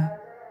बनाइदिउँ, एउटा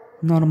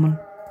नर्मल।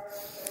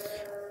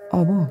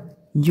 अब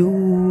यो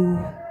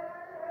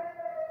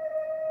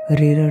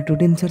रेयर टु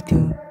डेन्सर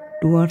थियो,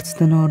 टुवर्ड्स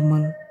द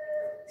नर्मल,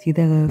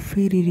 सीधा गयो,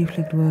 फेरि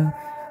रिफ्लेक्ट भयो।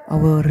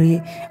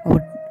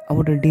 अब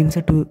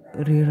डेन्सर टु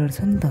रेयर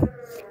छ नि त,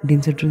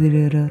 डेन्सर टु द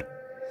रेयर,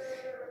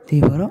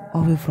 त्यही भएर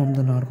away from the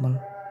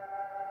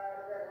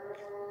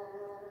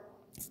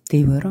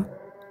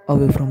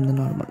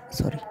normal,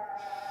 sorry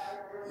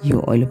यो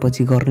अहिले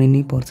पछि गर्नै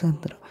नै पर्छ।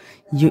 तर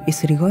यो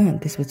यसरी गयो अनि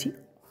त्यसपछि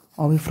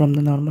away from the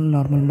normal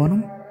normal बनाऊ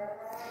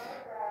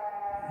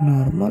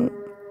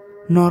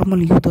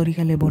नर्मल यो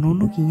तरिकाले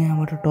बनाउनु कि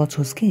यहाँबाट टच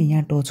होस् के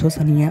यहाँ टच होस्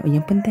अनि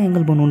यहाँ पनि त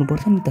एङ्गल बनाउनु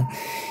पर्छ नि त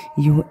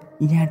यो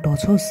यहाँ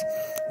टच होस्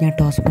यहाँ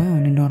टच भयो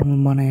अनि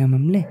नर्मल बनायौँ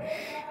हामीले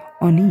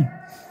अनि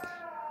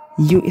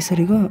यो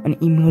यसरी गयो अनि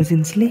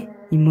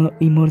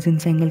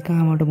इमर्जेन्स एङ्गल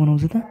कहाँबाट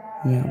बनाउँछ त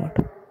यहाँबाट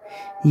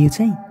यो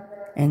चाहिँ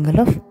एङ्गल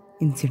अफ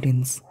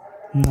इन्सिडेन्स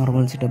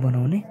नर्मलसित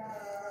बनाउने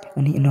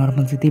अनि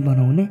नर्मलसितै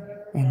बनाउने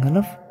angle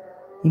of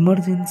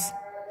emergence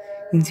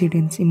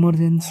incidence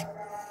emergence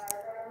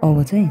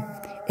अब चाहिँ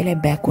यसलाई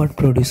ब्याकवर्ड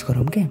प्रड्युस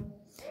गरौँ क्या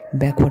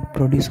ब्याकवर्ड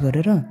प्रड्युस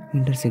गरेर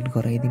इन्टरसेक्ट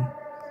गराइदिउँ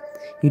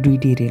यो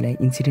दुईटै रेलाई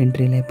इन्सिडेन्ट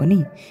रेलाई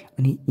पनि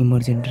अनि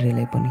इमर्जेन्ट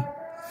रेलाई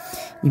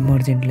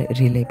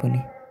पनि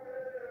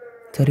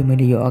सरी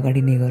मैले यो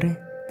अगाडि नै गरेँ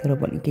तर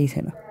पनि केही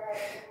छैन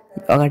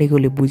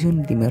अगाडिकोले बुझ्यो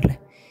नि तिमीहरूलाई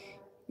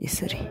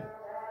यसरी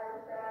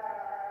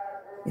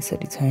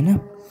छ होइन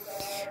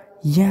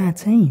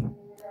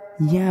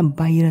यहाँ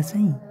बाहिर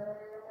चाहिँ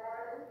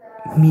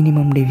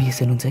मिनिमम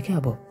डेभिएसन हुन्छ क्या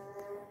अब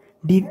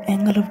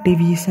एङ्गल अफ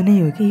डेभिएसनै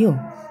हो कि यो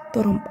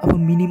तर अब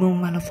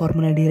मिनिममवाला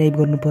फर्मुला डिराइभ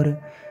गर्नु पर्यो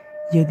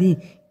यदि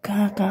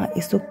कहाँ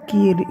यस्तो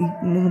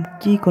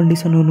के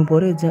कन्डिसन हुनु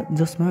पर्यो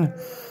जसमा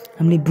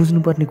हामीले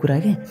बुझ्नुपर्ने कुरा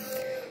के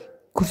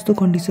कस्तो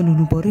कन्डिसन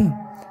हुनु पर्यो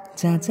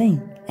जहाँ चाहिँ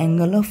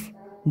एङ्गल अफ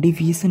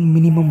डेभिएसन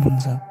मिनिमम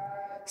हुन्छ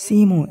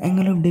सेम हो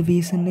एङ्गल अफ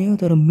डेभिएसन नै हो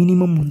तर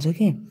मिनिमम हुन्छ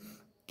के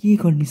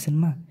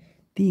कन्डिसनमा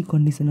ती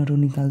कन्डिसनहरू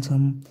निकाल्छौँ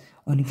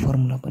अनि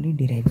फर्मुला पनि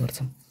डिराइभ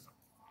गर्छौँ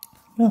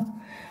र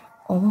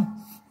अब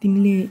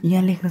तिमीले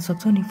यहाँ लेख्न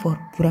सक्छौ नि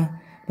पुरा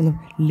मतलब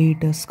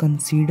लेट अस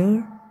कन्सिडर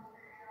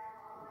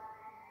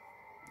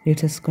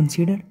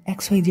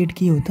XYZ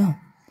के हो त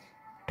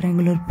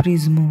ट्रायङ्गुलर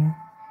प्रिज्म हो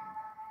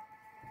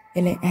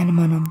यसलाई एन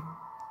मानौँ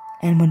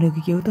एन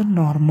भनेको के हो त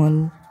नर्मल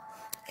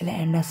यसलाई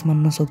एन्डास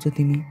मान्न सक्छौ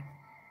तिमी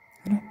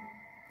हैन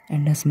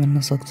एन्डास मान्न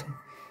सक्छौ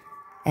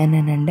एन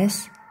एन्डास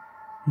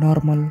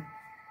नर्मल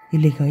यो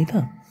लेख है त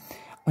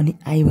अनि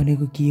आई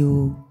भनेको के हो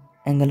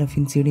एङ्गल अफ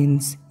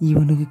इन्सिडेन्स ई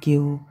भनेको के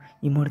हो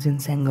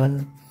इमर्जेन्स एङ्गल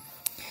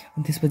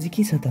अनि त्यसपछि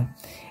के छ त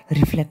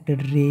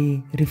रिफ्लेक्टेड रे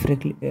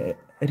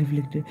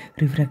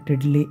रिफ्र्याक्टेड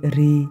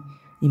रे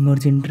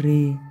इमर्जेन्ट रे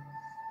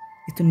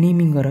यस्तो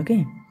नेमिङ गर के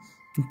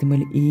त्यो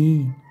मैले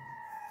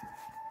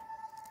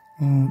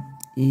ए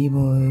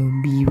भयो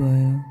बी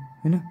भयो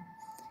हैन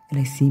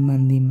यसलाई सी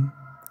मान्दिम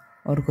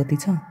अरु कति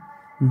छ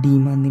डी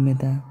मान्दिम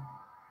यता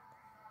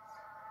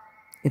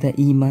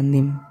ई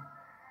मान्दिम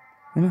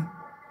हैन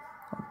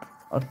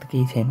अरु त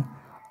केही छैन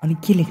अनि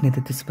के लेख्ने त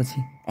त्यसपछि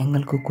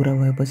एङ्गलको कुरा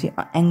भएपछि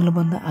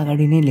एङ्गलभन्दा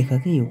अगाडि नै लेख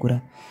के यो कुरा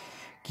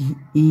कि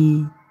ए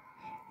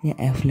या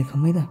एफ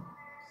लेखौँ है त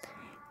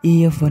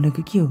एएफ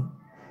भनेको के हो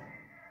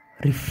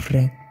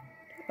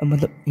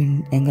मतलब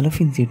एङ्गल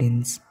अफ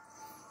इन्सिडेन्स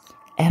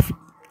एफ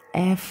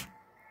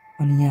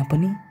अनि यहाँ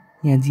पनि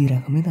यहाँ जी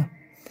राखौँ है त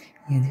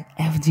यहाँ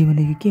एफजी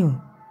भनेको के हो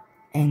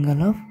एङ्गल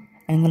अफ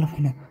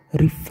होइन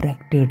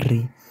रिफ्र्याक्टेड रे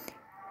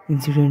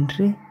इन्सिडेन्ट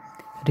रे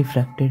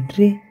रिफ्र्याक्टेड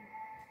रे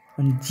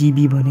अनि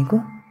जिबी भनेको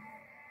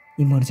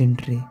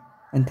इमर्जेन्ट रे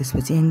अनि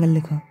त्यसपछि एङ्गल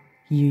लेख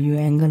यो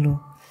एङ्गल हो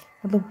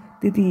मतलब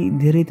त्यति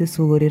धेरै त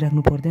सो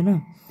गरिराख्नु पर्दैन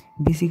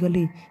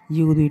बेसिकली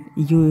यो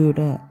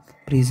एउटा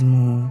प्रिज्म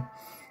हो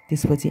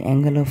त्यसपछि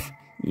एङ्गल अफ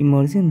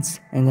इमर्जेन्स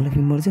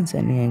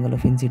अनि एङ्गल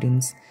अफ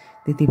इन्सिडेन्स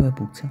त्यति भए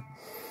पुग्छ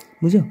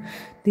बुझ्यौ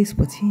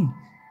त्यसपछि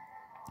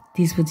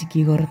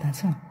के गर थाहा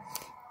छ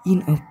इन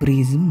अ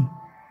प्रिज्म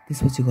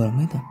त्यसपछि गरौँ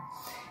है त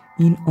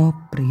इन अ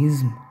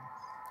प्रिज्म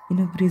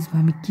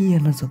हामी के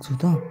हेर्न सक्छौँ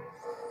त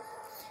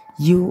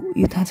यो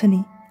थाहा छ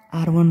नि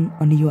R1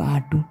 अनि यो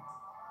R2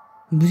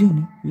 बुझ्यौ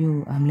नि यो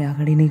हामीले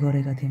अगाडि नै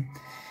गरेका थियौँ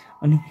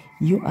अनि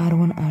यो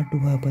R1 R2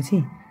 भएपछि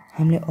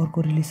हामीलाई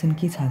अर्को रिलेसन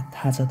के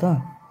थाहा छ त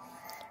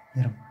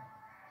हेरौँ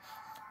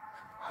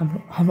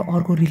हाम्रो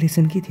अर्को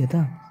रिलेसन के थियो त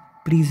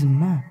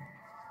प्रिज्ममा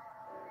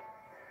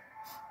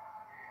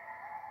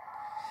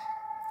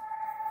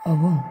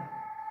अब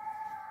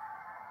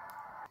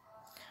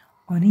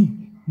अनि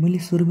मैले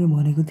सुरुमै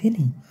भनेको थिएँ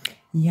नि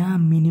यहाँ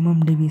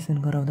मिनिमम डेभिएसन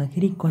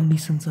गराउँदाखेरि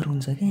कन्डिसन्सहरू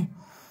हुन्छ क्या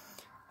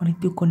अनि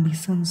त्यो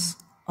कन्डिसन्स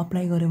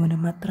अप्लाई गऱ्यो भने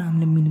मात्र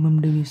हामीले मिनिमम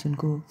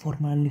डेभिएसनको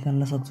फर्मुला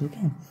निकाल्न सक्छौँ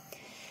क्या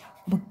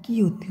अब के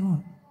हो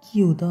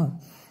त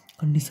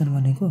कन्डिसन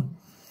भनेको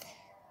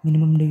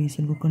मिनिमम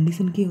डेभिएसनको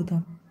कन्डिसन के हो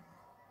त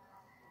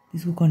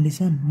त्यसको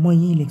कन्डिसन म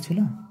यहीँ लेख्छु ल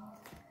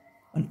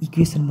अनि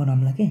इक्वेसन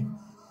बनाउँला के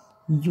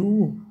यो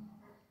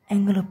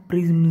एङ्गल अफ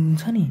प्रिज्म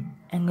छ नि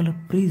एङ्गल अफ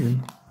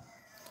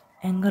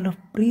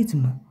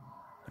प्रिज्म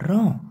र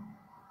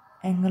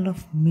angle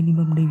of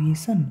minimum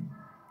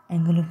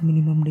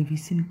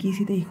deviation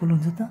केसित equal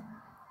हुन्छ त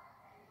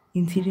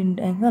इन्सिडेन्ट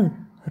एङ्गल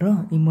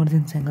र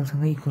इमर्जेन्स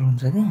एङ्गलसँग इक्वल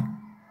हुन्छ क्या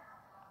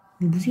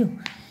बुझ्यो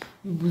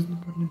यो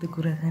बुझ्नुपर्ने त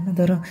कुरा छैन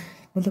तर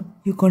मतलब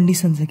यो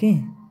कन्डिसन छ क्या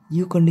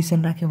यो कन्डिसन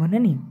राख्यो भने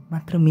नि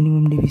मात्र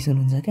मिनिमम डेभिएसन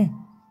हुन्छ क्या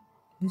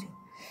बुझ्यो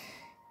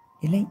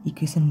यसलाई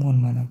इक्वेसन 1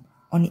 मानौँ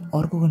अनि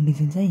अर्को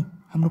कन्डिसन चाहिँ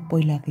हाम्रो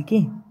पहिलाको के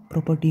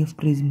प्रोपर्टी अफ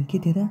प्रिज्म के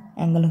थियो त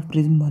एङ्गल अफ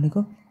प्रिज्म भनेको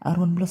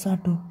R1 +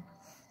 R2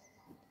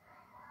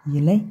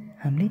 यसलाई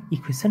हामीले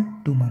इक्वेसन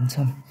 2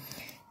 मान्छौँ।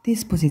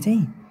 त्यसपछि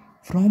चाहिँ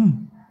फ्रम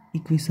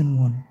इक्वेसन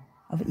 1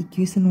 अब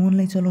इक्वेसन 1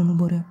 लाई चलाउनु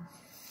पर्यो।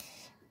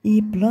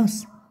 ए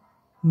plus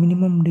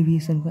minimum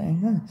डेभिएसनको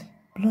angle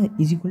plus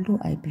is equal to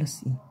I plus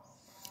C.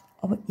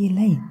 अब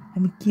यसलाई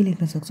हामी के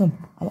लेख्न सक्छौँ?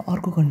 अब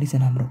अर्को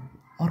कन्डिसन हाम्रो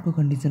अर्को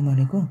कन्डिसन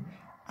भनेको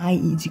आई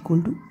इज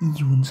इक्वल टु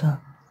ई हुन्छ।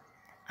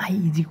 आई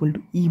इज इक्वल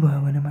टु ई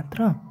भयो भने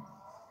मात्र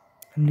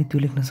हामीले त्यो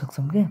लेख्न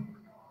सक्छौँ क्या।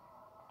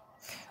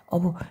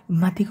 अब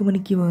माथिको पनि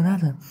के भयो थाहा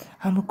छ?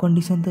 हाम्रो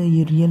कन्डिसन त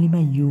यो रियलीमा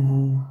यो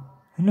हो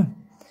हैन,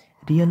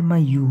 रियलमा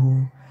यो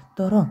हो,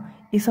 तर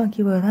यसमा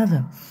के भयो थाहा छ?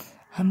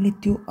 हामीले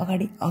त्यो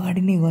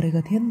अगाडि नै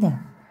गरेका थियौँ नि त,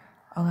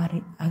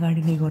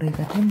 अगाडि नै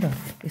गरेका थियौँ नि त।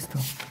 यस्तो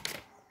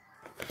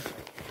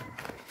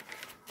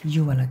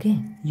यो वाला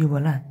त्यही हो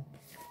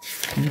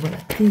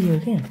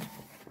क्या।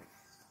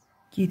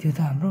 के थियो त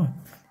हाम्रो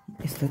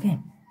यस्तो क्या,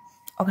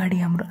 अगाडि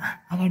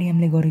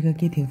हामीले गरेको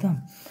के थियो त?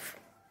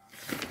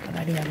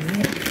 अगाडि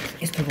हामीले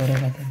यस्तो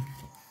गरेका थियौँ।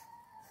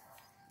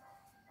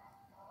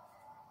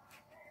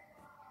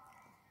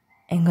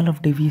 एंगल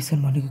अफ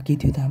डेभिएसन भनेको के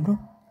थियो त हाम्रो?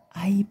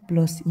 आई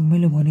प्लस ई।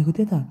 मैले भनेको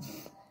थिएँ त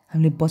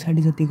हामीले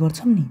पछाडि जति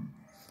गर्छौँ नि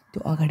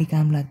त्यो अगाडि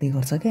काम लाग्दै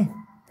गर्छ क्या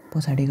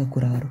पछाडिको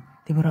कुराहरू।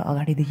 त्यही भएर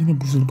अगाडिदेखि नै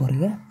बुझ्नु पर्यो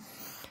क्या।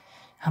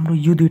 हाम्रो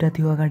यो दुईटा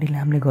थियो अगाडिले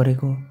हामीले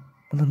गरेको,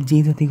 मतलब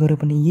जे जति गरे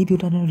पनि यही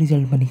दुईटा नै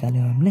रिजल्ट पनि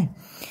निकाल्यो हामीले।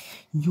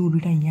 यो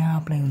दुईटा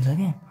यहाँ अप्लाई हुन्छ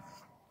क्या।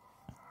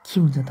 के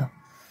हुन्छ त?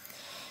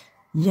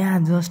 यहाँ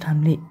जस्ट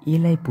हामीले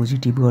यसलाई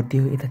पोजिटिभ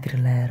गरिदियो यतातिर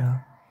ल्याएर,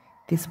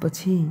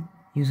 त्यसपछि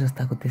यो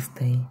जस्ताको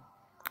त्यस्तै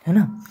हैन,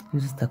 यो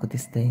जस्ताको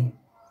त्यस्तै।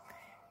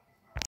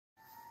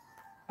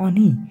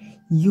 अनि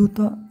यो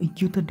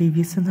त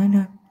डेभिएसन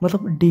छैन,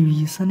 मतलब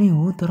डेभिएसनै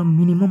हो तर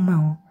मिनिमममा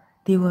हो।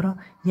 त्यही भएर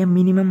यहाँ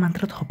मिनिमम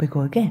मात्र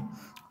थपेको हो क्या।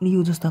 अनि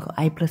यो जस्ताको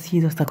आई प्लस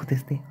सी जस्ताको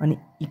त्यस्तै। अनि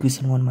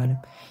इक्वेसन 1 मान्यो,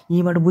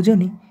 यहीँबाट बुझ्यो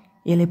नि,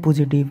 यसलाई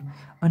पोजिटिभ।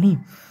 अनि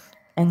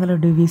एंगल अफ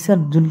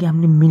डेभिएसन जुन कि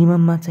हामीले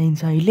मिनिमममा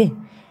चाहिन्छ अहिले,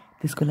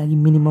 त्यसको लागि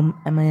मिनिमम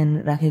एमआइएन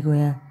राखेको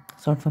यहाँ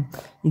short form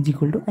is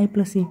equal to I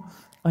plus C.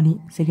 अनि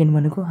सेकेन्ड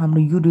भनेको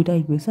हाम्रो यो दुईटा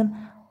इक्वेसन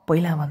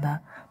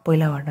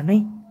पहिलाबाट नै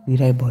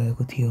डिराइभ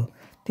भएको थियो।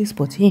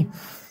 त्यसपछि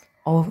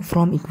अब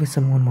फ्रम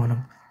इक्वेसन 1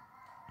 भनौँ।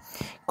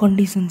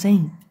 कन्डिसन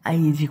चाहिँ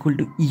आई इज इक्वल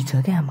टु ई छ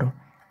क्या हाम्रो।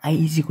 आई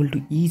इज इक्वल टु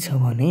ई छ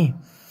भने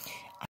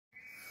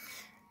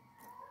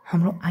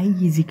हाम्रो आई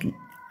इज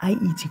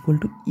इक्वल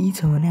टु ई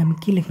छ भने हामी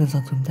के लेख्न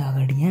सक्छौँ त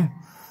अगाडि यहाँ?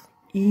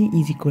 ए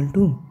is equal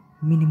to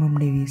minimum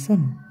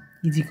deviation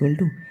is equal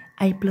to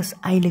I plus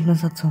I लेख्न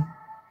सक्छौँ।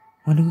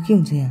 भनेको के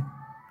हुन्छ यहाँ?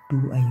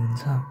 2आई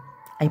हुन्छ।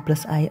 आई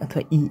प्लस आई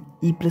अथवा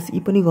ई प्लस ई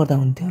पनि गर्दा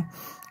हुन्थ्यो,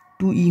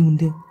 2ई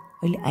हुन्थ्यो।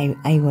 अहिले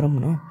आई गरौँ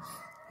न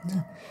हुन्छ।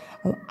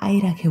 अब आई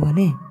राख्यो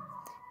भने,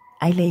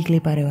 आईलाई एक्लै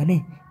पाऱ्यो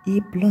भने ए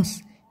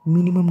प्लस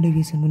मिनिमम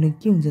डेभिएसन भनेको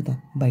के हुन्छ त?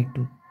 बाई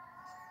 2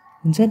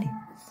 हुन्छ नि।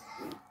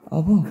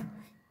 अब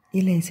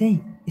यसलाई चाहिँ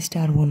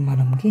स्टार 1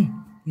 मानौँ कि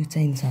यो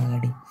चाहिन्छ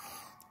अगाडि।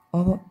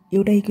 अब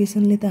एउटा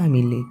इक्वेसनले त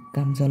हामीले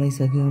काम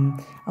चलाइसक्यौँ।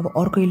 अब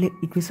अर्को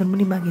इक्वेसन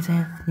पनि बाँकी छ।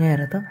 यहाँ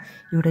हेर त,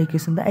 एउटा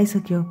इक्वेसन त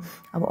आइसक्यो।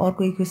 अब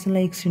अर्को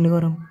इक्वेसनलाई एक्सटेन्ड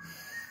गरौँ,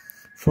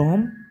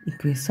 फ्रम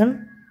इक्वेसन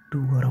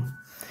 2 गरौँ।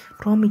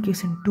 फ्रम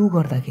इक्वेसन 2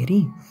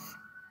 गर्दाखेरि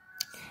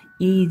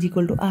ए is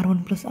equal to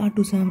R1 plus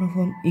R2 छ हाम्रो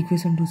फ्रम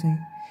इक्वेसन 2 चाहिँ।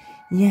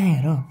 यहाँ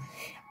हेर,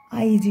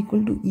 आई इज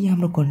इक्वल टु ई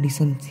हाम्रो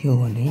कन्डिसन थियो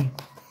भने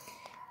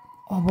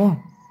अब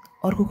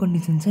अर्को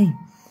कन्डिसन चाहिँ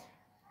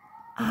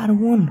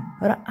R1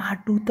 र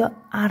R2 त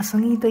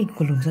Rसँगै त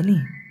इक्वल हुन्छ नि।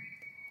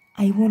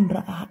 I1 र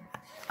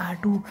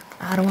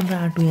R1 र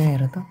R2 यहाँ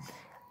हेर त,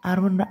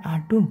 R1 र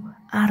R2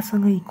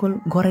 Rसँग इक्वल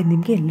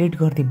गराइदिउँ कि लेट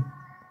गरिदिउँ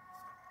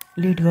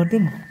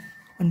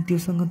अनि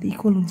त्योसँग त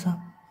इक्वल हुन्छ।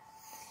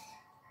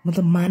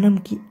 मतलब मानौँ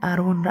कि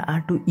R1 र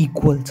R2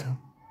 इक्वल छ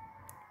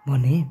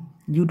भने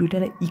यो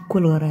दुईटालाई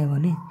इक्वल गरायो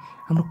भने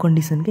हाम्रो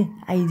कन्डिसन के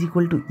आई इज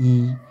इक्वल टु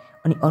ई।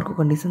 अनि अर्को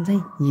कन्डिसन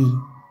चाहिँ यही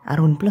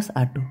R1 plus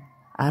R2,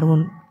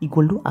 R1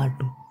 equal to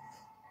R2,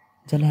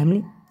 जसलाई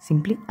हामीले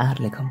सिम्पली R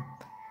लेखौँ।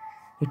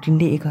 यो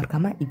तिनटै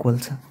एकअर्कामा इक्वल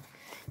छ।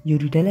 यो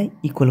दुईटालाई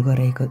इक्वल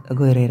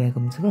गराइरहेको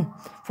हुन्छ क्या।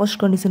 फर्स्ट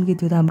कन्डिसन के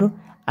थियो त हाम्रो?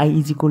 I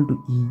is equal to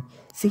E.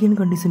 Second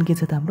condition के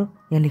छ त हाम्रो?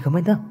 यहाँ लेखौँ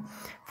है त।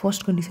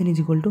 First condition is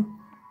equal to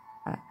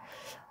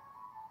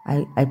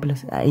I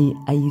plus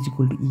I is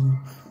equal to E.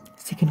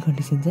 Second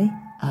condition चाहिँ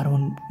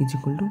R1 is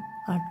equal to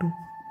R2।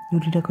 यो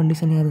दुईवटा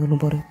कन्डिसन याद गर्नु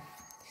पऱ्यो।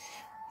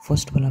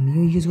 फर्स्ट बेलामा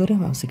यो युज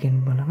गऱ्यौँ, अब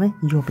सेकेन्ड बेलामा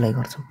यो अप्लाई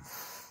गर्छौँ।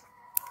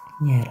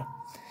 यहाँ हेर,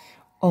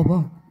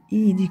 अब ए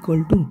इज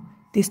इक्वल टु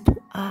त्यस्तो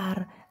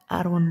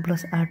R1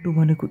 प्लस R2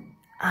 भनेको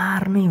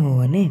R नै हो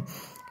भने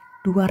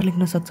 2R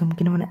लेख्न सक्छौँ,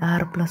 किनभने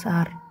R plus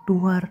R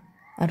 2R,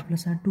 R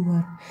plus R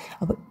 2R।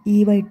 अब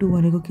ए बाई 2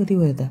 भनेको कति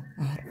भयो त?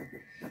 R।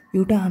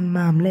 एउटा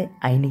आममा हामीले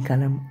आई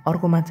निकाल्यौँ,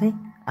 अर्कोमा चाहिँ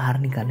R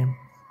निकाल्यौँ,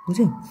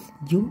 बुझ्यौ?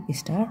 यो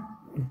स्टार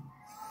 2।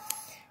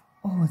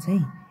 अब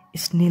चाहिँ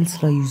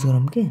स्नेल्स ल युज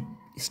गरौँ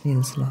के?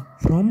 स्नेल्स ल,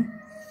 फ्रम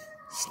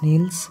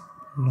स्नेल्स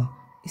ल।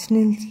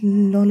 स्नेल्स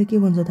लले के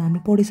भन्छ त? हामी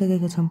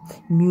पढिसकेका छौँ,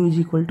 mu is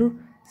equal two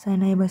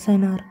sine I by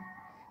sine are,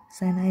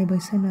 sign I by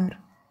sine are,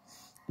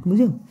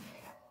 बुझ्यौ?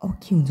 अब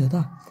के हुन्छ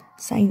त?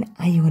 साइन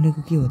आई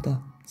भनेको के हो त?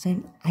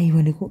 साइन आई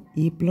भनेको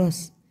ए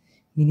plus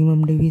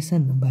minimum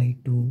deviation by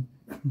 2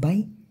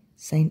 by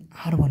sine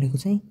are भनेको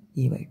चाहिँ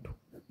ए बाई 2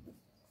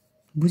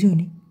 बुझ्यौ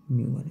नि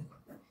म्यू भनेको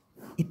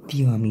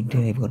यति हो हामी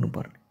डेराइभ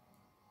गर्नुपर्ने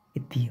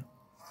यति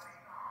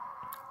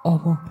हो।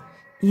 अब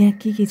यहाँ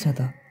के छ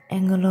त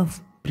angle of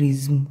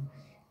prism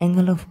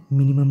angle of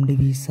minimum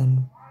deviation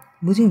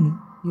बुझ्यौ नि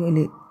यो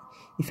अहिले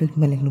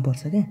इफेक्टमा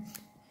लेख्नुपर्छ क्या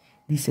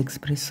this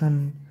expression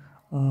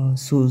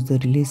shows the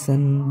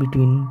relation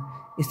between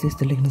यस्तो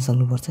यस्तो लेख्न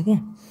सक्नुपर्छ क्या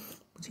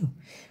बुझ्यौ।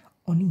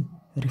 अनि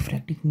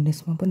रिफ्र्याक्टिभ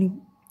इन्डेक्समा पनि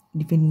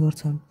डिपेन्ड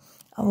गर्छ।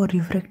 अब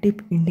रिफ्र्याक्टिभ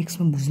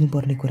इन्डेक्समा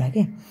बुझ्नुपर्ने कुरा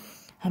के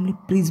हामीले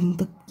प्रिज्म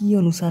त के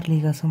अनुसार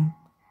लिएका छौँ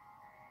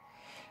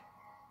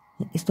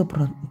यस्तो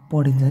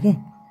पढिन्छ क्या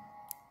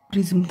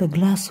प्रिज्म त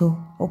ग्लास हो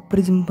अब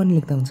प्रिज्म पनि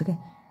लेख्दा हुन्छ क्या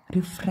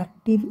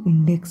refractive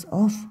index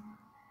of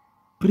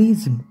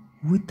prism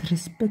with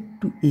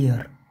respect to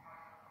air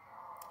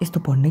यस्तो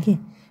पढ्ने के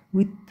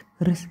with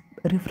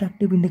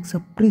refractive index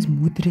of prism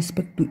with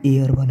respect to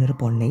air भनेर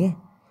पढ्ने क्या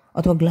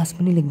अथवा ग्लास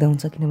पनि लेख्दा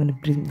हुन्छ किनभने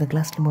प्रिज्म त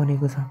ग्लासले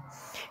बनेको छ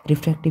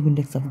refractive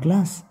index of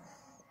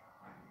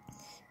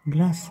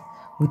glass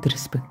with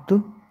respect to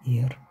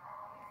air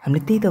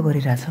हामीले त्यही त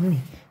गरिरहेछौँ नि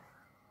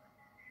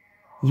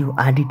यो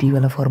आरडिटी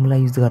वाला फर्मुला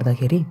युज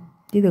गर्दाखेरि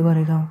त्यही त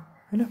गरेका हौँ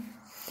हैन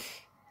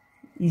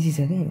इजी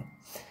छ क्या यो।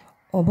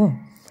 अब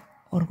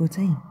अर्को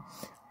चाहिँ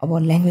अब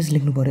ल्याङ्ग्वेज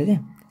लेख्नु पर्यो क्या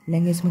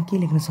ल्याङ्ग्वेजमा के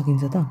लेख्न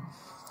सकिन्छ त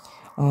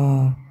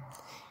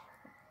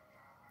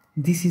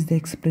this is the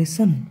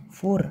expression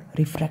for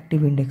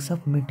refractive index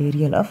of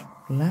material of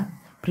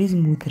prism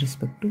with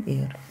respect to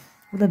air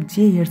मतलब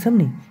जे हेर्छौँ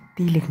नि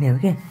त्यही लेख्ने हो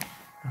क्या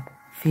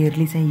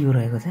फेयरली चाहिँ यो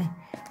रहेको चाहिँ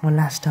म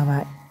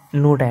लास्टमा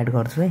नोट एड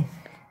गर्छु है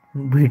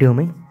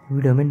भिडियोमै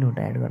नोट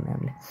एड गर्ने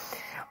हामीले।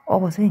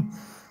 अब चाहिँ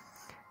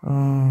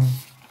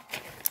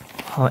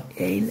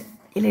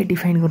यसलाई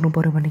डिफाइन गर्नु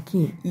पऱ्यो भने के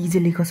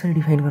इजिली कसरी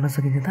डिफाइन गर्न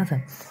सकिन्छ थाहा छ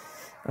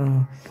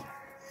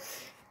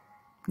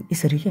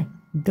यसरी क्या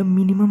the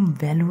minimum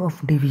value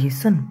of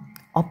deviation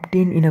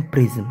obtained in a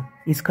prism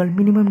is called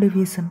minimum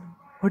deviation.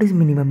 What is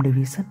minimum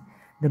deviation?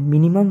 The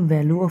minimum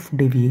value of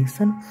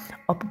deviation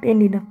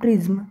obtained in a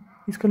prism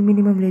is called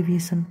minimum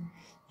deviation.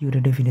 यो एउटा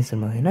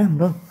definition भयो हैन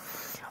हाम्रो।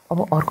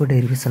 अब अर्को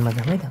डेरिभेसनमा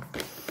जाउँ है त।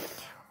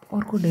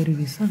 अर्को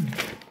डेरिभेसन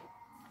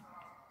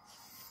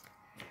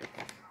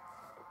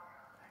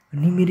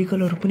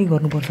न्युमेरिकलहरु पनि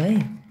गर्नुपर्छ है,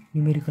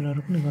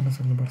 न्युमेरिकलहरु पनि गर्न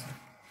सक्नुपर्छ।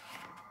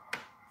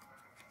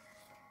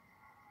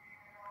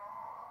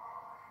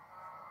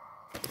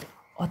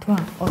 अथवा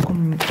अर्को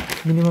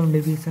मिनिमम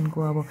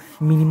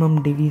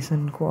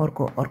डेभिएसनको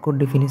अर्को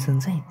डेफिनेसन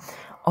चाहिँ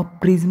a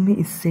prism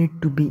is shed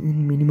to be in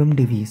minimum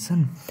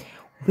deviation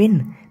when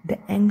the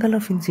angle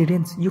of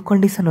incidence यो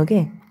कन्डिसन हो के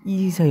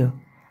इजी छ यो।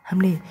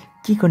 हामीले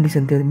के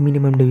कन्डिसन थियो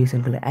मिनिमम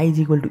डेभिएसनको लागि i =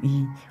 e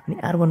अनि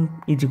r1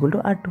 =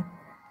 r2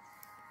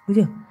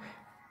 बुझ्यो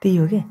त्यही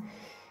हो के।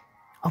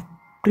 A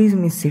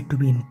prism is shed to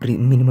be in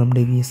minimum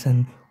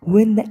deviation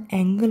when the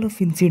angle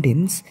of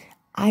incidence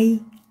i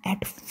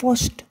at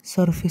first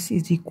surface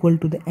is equal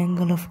to the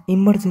angle of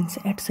emergence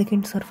at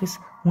second surface।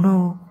 हुन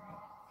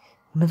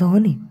त हो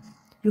नि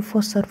यो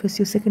फर्स्ट सर्फेस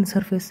यो second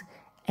surface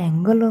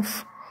angle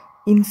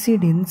of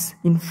incidence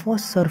in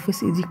first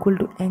surface is equal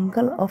two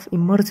angle of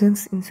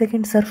emergence in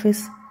second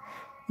surface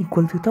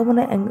equal two तब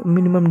न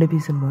minimum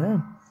deviation भयो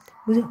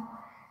बुझ्यो।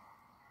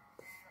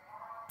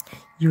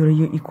 यो र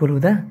यो इक्वल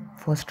हुँदा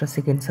फर्स्ट र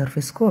सेकेन्ड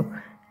सर्फेसको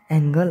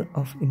एंगल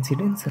अफ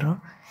इन्सिडेन्स र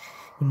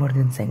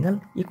इमर्जेन्स एंगल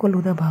इक्वल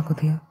हुँदा भएको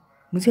थियो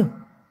बुझ्यो।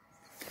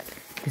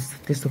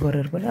 त्यस्तो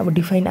गरेर पनि अब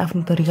डिफाइन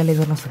आफ्नो तरिकाले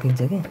गर्न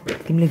सकिन्छ क्या।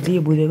 तिमीले जे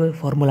बुझेको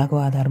फर्मुलाको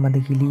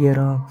आधारमादेखि लिएर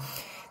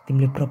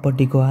तिमीले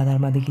प्रपर्टीको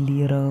आधारमादेखि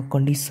लिएर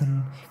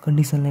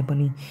कन्डिसनलाई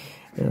पनि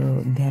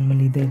ध्यानमा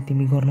लिँदै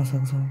तिमी गर्न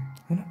सक्छौ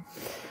हैन।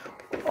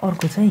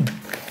 अर्को चाहिँ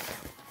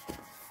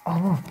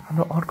अब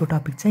हाम्रो अर्को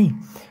टपिक चाहिँ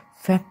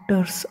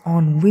factors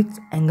on which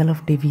angle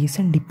of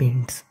deviation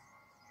depends.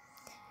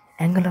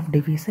 Angle of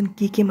deviation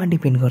केमा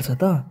डिपेन्ड गर्छ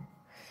त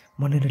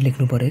भनेर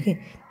लेख्नु पर्यो के।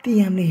 त्यही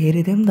हामीले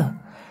हेरेथ्यौं नि त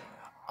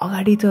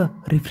अगाडि त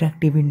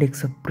रिफ्र्याक्टिभ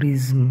इन्डेक्स अफ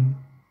प्रिज्म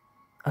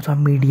अथवा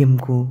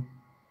मिडियमको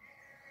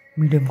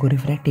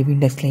रिफ्र्याक्टिभ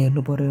इन्डेक्सलाई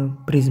हेर्नु पर्यो।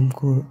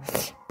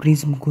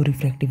 प्रिज्मको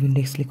रिफ्र्याक्टिभ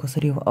इन्डेक्सले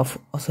कसरी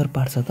असर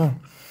पार्छ त।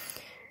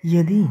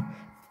 यदि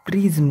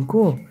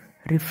प्रिज्मको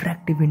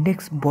रिफ्र्याक्टिभ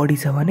इन्डेक्स बढी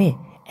छ भने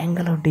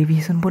एंगल अफ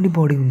डेभिएसन पनि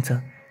बढी हुन्छ।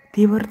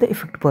 त्यही भएर त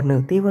इफेक्ट पर्ने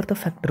हो, त्यही भएर त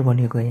फ्याक्टर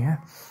बनिएको यहाँ।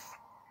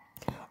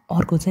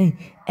 अर्को चाहिँ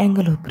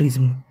एंगल अफ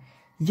प्रिज्म।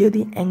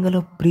 यदि एंगल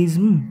अफ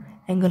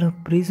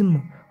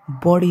प्रिज्म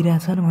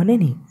बढिरहेछन् भने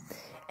नि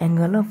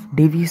एंगल अफ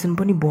डेभिएसन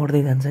पनि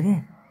बढ्दै जान्छ क्या।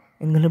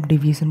 एंगल अफ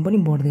डेभिएसन पनि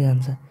बढ्दै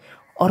जान्छ।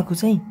 अर्को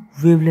चाहिँ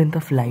वेभलेन्थ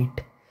अफ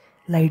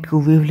लाइटको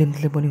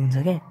वेभलेन्थले पनि हुन्छ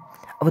क्या।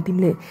 अब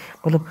तिमीले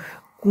मतलब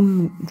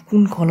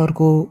कुन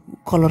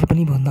कलर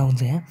पनि भन्दा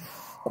हुन्छ यहाँ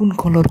कुन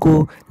कलरको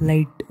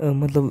लाइट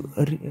मतलब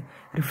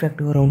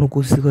रिफ्र्याक्ट गराउन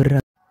कोसिस गरेर।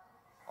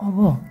 अब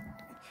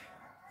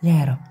यहाँ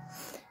हेर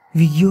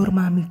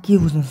योरमा हामी के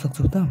बुझ्न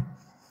सक्छौँ त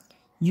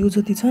यो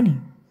जति छ नि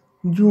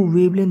यो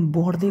वेभलेन्थ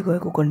बढ्दै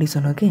गएको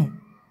कन्डिसन हो के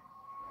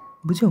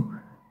बुझ्यौ।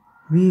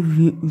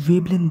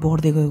 वेभलेन्थ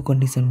बढ्दै गएको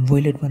कन्डिसन,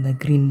 भोइलेटभन्दा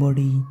ग्रिन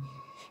बढी,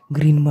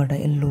 ग्रिनबाट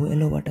येल्लो,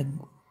 येल्लोबाट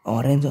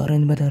अरेन्ज,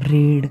 अरेन्जबाट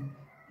रेड,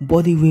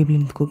 बढी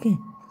वेभलेन्थको के।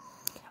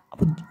 अब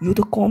यो त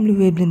कमले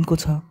वेभलेन्थको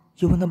छ,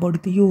 योभन्दा बढी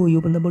त यो,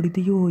 योभन्दा बढी त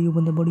यो,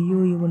 योभन्दा बढी यो,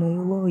 योभन्दा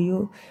यो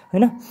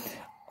होइन।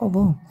 अब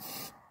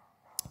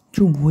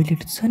जो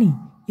भोइलेट छ नि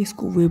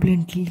यसको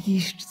वेभलेन्थ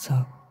लिस्ट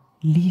छ,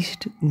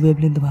 लिस्ट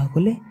वेभलेन्थ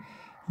भएकोले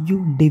यो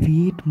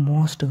डेभिएट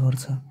मस्ट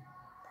गर्छ,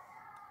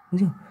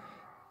 बुझ्यो,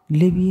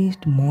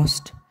 डेभिएट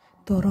मस्ट।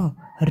 तर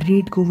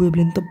रेडको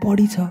वेभलेन्थ त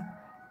बढी छ,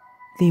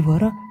 त्यही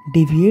भएर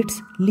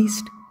डेभिएट्स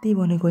लिस्ट। त्यही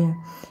भनेको यहाँ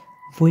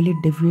भोइलेट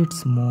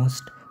डेभिएट्स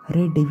मस्ट,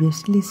 रेड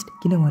डेभिएट्स लिस्ट,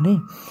 किनभने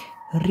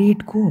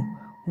रेडको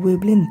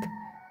वेभलेन्थ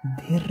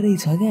धेरै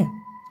छ क्या,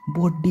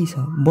 बढी छ,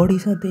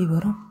 त्यही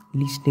भएर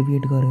लिस्ट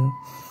डेभिएट गर्यो।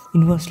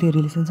 इन्भर्सली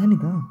रिलेसन छ नि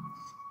त।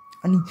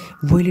 अनि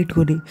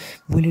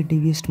भोइलेट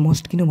डेभिएट्स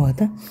मस्ट किन भयो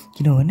त,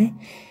 किनभने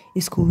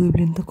यसको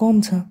वेभलेन्थ त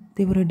कम छ,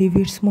 त्यही भएर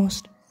डेभिएट्स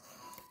मस्ट।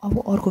 अब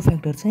अर्को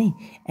फ्याक्टर चाहिँ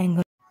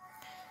एङ्गल,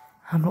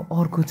 हाम्रो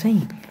अर्को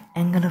चाहिँ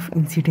एङ्गल अफ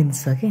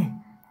इन्सिडेन्स छ क्या।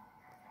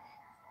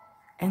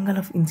 एङ्गल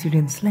अफ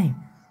इन्सिडेन्सलाई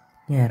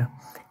यहाँ हेर,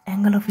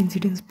 एङ्गल अफ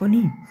इन्सिडेन्स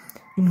पनि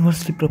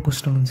इन्भर्सली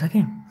प्रोपोर्सनल हुन्छ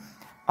क्या।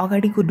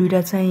 अगाडिको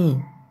दुईवटा चाहिँ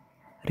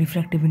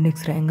रिफ्र्याक्टिभ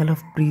इन्डेक्स र एङ्गल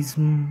अफ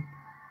प्रिज्म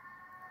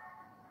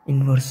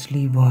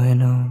इन्भर्सली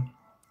भएन,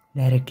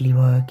 डाइरेक्टली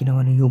भयो,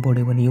 किनभने यो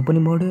बढ्यो भने यो पनि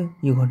बढ्यो,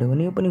 यो घट्यो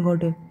भने यो पनि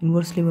घट्यो,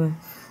 इन्भर्सली भयो।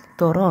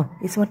 तर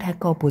यसमा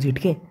ठ्याक्क अपोजिट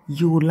के,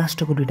 यो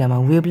लास्टको दुईवटामा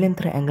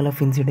वेभलेन्थ र एङ्गल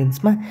अफ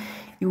इन्सिडेन्समा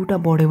एउटा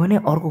बढ्यो भने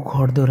अर्को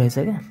घट्दो रहेछ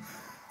क्या,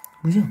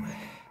 बुझ्यौ।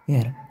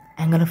 यहाँ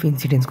एङ्गल अफ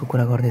इन्सिडेन्सको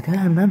कुरा गर्दै थियो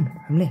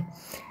हामीले,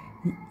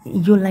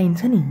 यो लाइन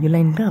छ नि, यो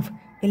लाइन ग्राफ,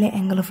 यसलाई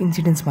एङ्गल अफ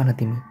इन्सिडेन्स मान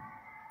तिमी,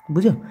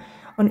 बुझ्यौ।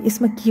 अनि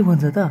यसमा के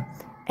भन्छ त,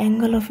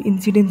 एङ्गल अफ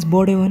इन्सिडेन्स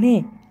बढ्यो भने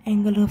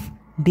एङ्गल अफ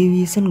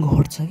डेभिएसन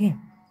घट्छ क्या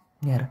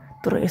यार।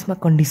 तर यसमा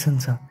कन्डिसन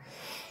छ,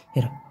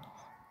 हेर,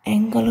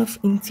 angle of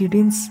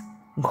incidence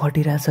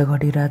घटिरहेछ,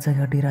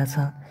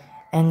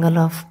 angle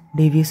of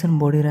deviation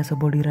बढिरहेछ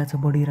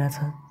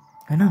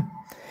होइन।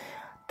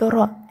 तर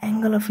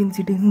एङ्गल अफ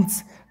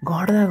इन्सिडेन्स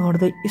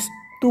घट्दा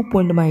यस्तो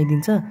पोइन्टमा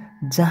आइदिन्छ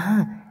जहाँ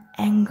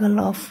एङ्गल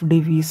अफ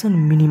डेभिएसन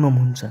मिनिमम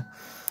हुन्छ,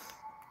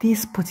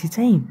 त्यसपछि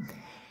चाहिँ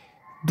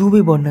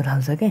दुवै बढ्न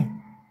थाल्छ क्या,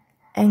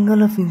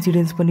 एङ्गल अफ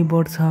इन्सिडेन्स पनि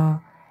बढ्छ,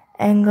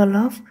 एङ्गल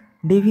अफ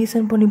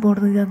डेभिएसन पनि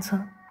बढ्दै जान्छ,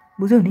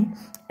 बुझ्यौ नि।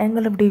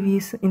 एङ्गल अफ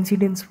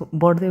इन्सिडेन्स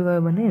बढ्दै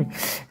गयो भने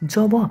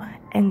जब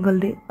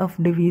एङ्गल अफ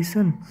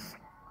डेभिएसन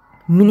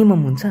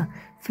मिनिमम हुन्छ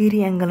फेरि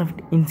एङ्गल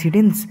अफ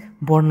इन्सिडेन्स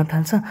बढ्न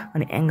थाल्छ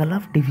अनि एङ्गल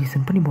अफ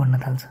डेभिएसन पनि बढ्न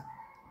थाल्छ।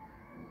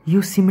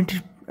 यो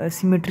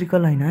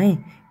सिमेट्रिकल होइन है,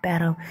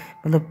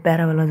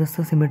 प्याराबोला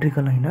जस्तो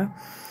सिमेट्रिकल होइन,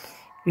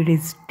 इट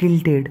इज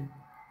टिल्टेड,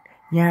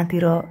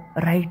 यहाँतिर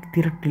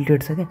राइटतिर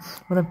टिल्टेड छ क्या,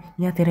 मतलब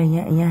यहाँतिर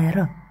यहाँ हेर,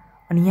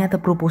 अनि यहाँ त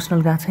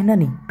प्रोपोर्सनल गएको छैन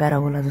नि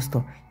प्याराबोला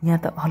जस्तो, यहाँ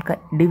त हल्का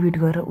डेभिएट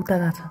गरेर उता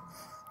गएको छ,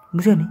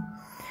 बुझ्यौ नि।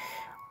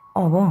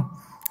 अब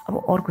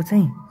अर्को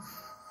चाहिँ,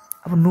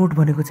 अब नोट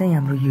भनेको चाहिँ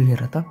हाम्रो यो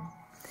हेर त,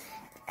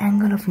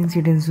 एङ्गल अफ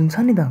इन्सिडेन्स जुन छ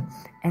नि त,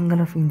 angle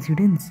of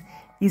incidence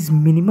is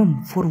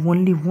minimum for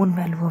only one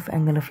value of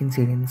angle of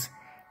incidence.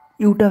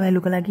 एउटा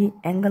भ्यालुको लागि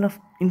एङ्गल अफ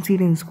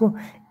इन्सिडेन्सको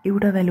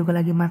एउटा भ्यालुको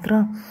लागि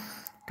मात्र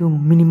त्यो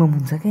मिनिमम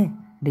हुन्छ क्या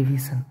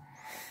deviation,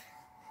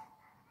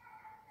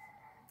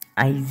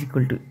 I is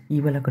equal to ई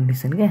वाला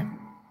कन्डिसन क्या।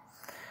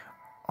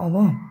 अब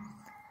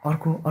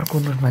अर्को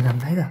नोटमा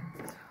जान्छ है त।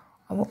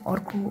 अब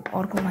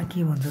अर्कोमा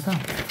के भन्छ त,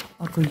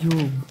 अर्को यो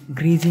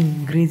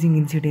ग्रेजिङ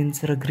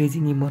इन्सिडेन्स र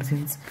ग्रेजिङ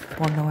इमर्जेन्स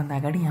पढ्नभन्दा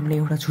अगाडि हामीले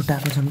एउटा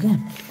छुट्याएको छौँ क्या,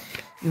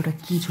 एउटा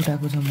के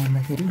छुट्याएको छौँ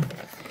भन्दाखेरि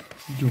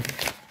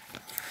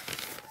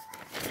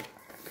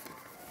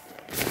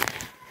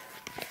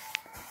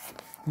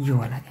यो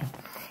वाला क्या,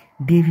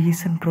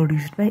 deviation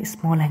produced by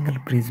small angle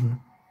prism.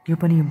 यो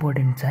पनि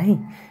इम्पोर्टेन्ट छ है,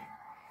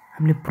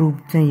 हामीले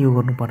प्रुभ चाहिँ यो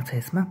गर्नुपर्छ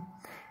यसमा।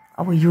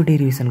 अब यो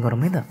डेरिभेसन गरौँ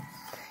है त,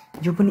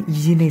 यो पनि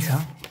इजी नै छ।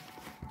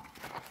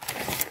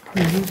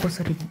 यो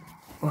कसरी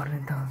गर्ने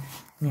त,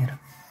 यहाँ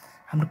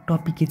हाम्रो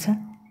टपिक के छ,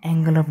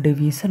 angle of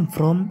deviation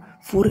from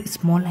four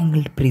small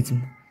angle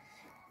prism,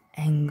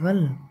 angle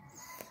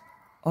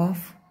of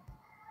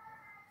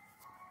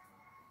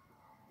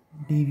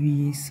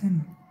deviation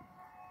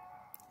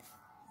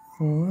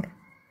for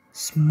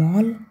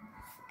small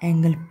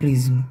angle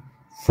prism,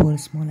 for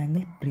small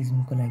angle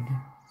प्रिज्मको लागि।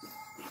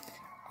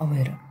 अब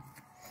हेर,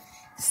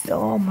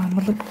 सबमा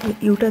मतलब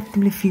एउटा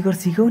तिमीले फिगर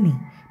सिक्यौ नि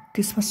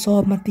त्यसमा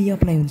सबमा त्यही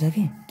अप्लाई हुन्छ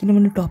क्या,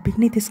 किनभने टपिक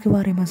नै त्यसको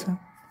बारेमा छ,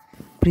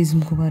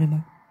 प्रिज्मको बारेमा।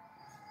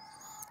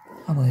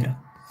 अब हेर,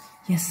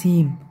 यहाँ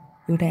सेम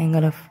एउटा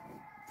एङ्गल अफ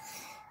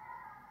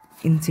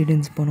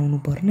इन्सिडेन्स बनाउनु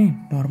पर्ने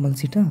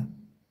नर्मलसित,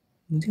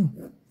 बुझ्यौ,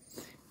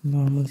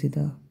 नर्मलसित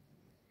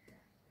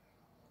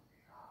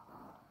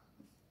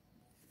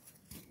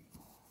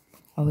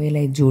अब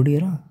यसलाई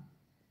जोडेर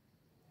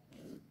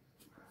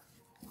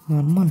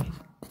नर्मल,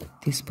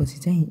 त्यसपछि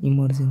चाहिँ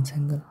इमर्जेन्स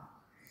एङ्गल,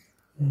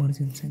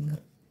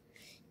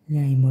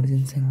 यहाँ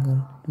इमर्जेन्स एङ्गल,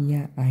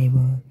 यहाँ आई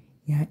भयो,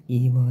 यहाँ ए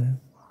भयो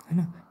होइन,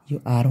 यो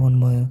R1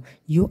 भयो,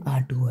 यो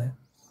R2 भयो,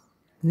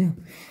 बुझ्यौ।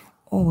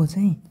 अब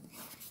चाहिँ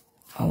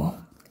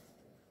अब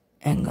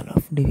एंगल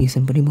अफ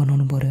डेभिएसन पनि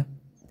बनाउनु पर्यो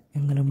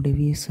angle of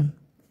deviation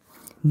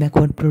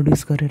backward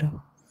produce गरेर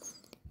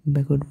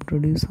बैकवर्ड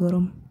प्रोड्यूस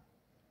गरौँ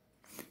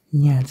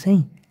यहाँ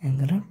चाहिँ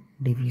एंगल अफ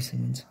डेभिएसन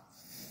हुन्छ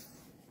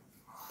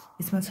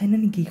यसमा छैन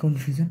नि के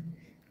कन्फ्युजन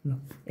ल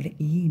यसले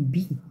ए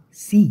बी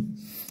सी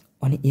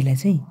अनि यसलाई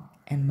चाहिँ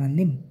एन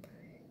मान्दिम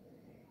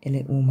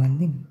यसलाई ओ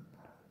मान्दिम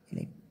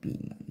यसलाई पी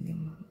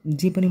मान्दिम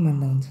जे पनि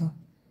मान्दा हुन्छ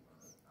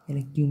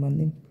यसलाई क्यू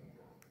मान्दिम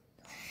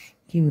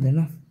के हुँदैन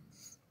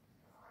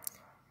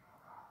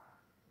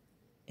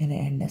यसलाई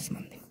एन ड्यास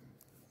मान्दिम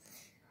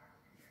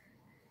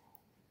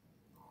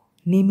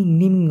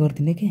नेमिङ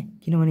गर्दिनँ के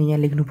किनभने यहाँ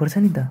लेख्नुपर्छ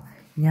नि त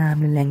यहाँ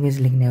हामीले ल्याङ्ग्वेज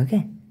लेख्ने हो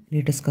क्या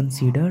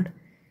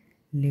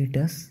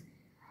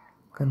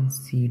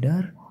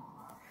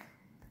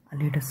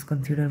लेटस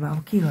कन्सिडरमा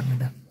अब के गर्ने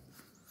त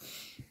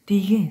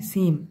त्यही के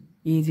same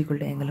A is equal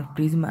to angle of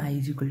prism I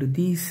is equal to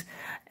this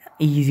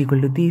E is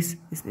equal to this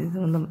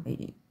मतलब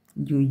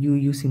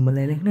यो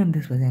सिम्बललाई लेख्ने अनि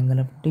त्यसपछि एंगल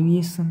अफ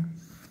डेभिएसन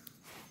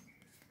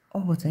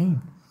अब चाहिँ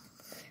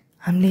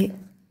हामीले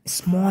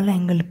स्मल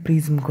एंगल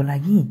प्रिज्मको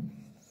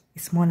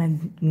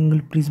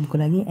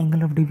लागि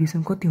एंगल अफ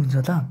डेभिएसन कति हुन्छ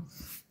त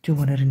त्यो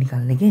भनेर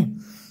निकाल्ने के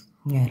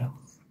यहाँ हेर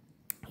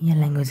यहाँ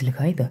ल्याङ्ग्वेज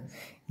लेख है त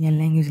यहाँ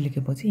ल्याङ्ग्वेज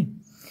लेखेपछि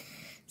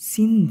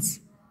सिन्स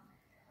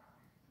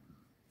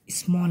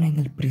स्मल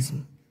एंगल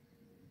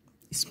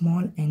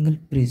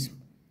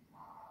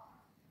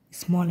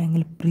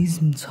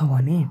प्रिज्म छ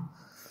भने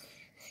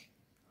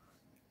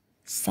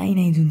साइन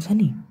आई जुन छ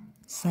नि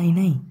साइन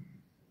आई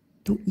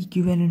त्यो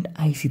इक्विभ्यालेन्ट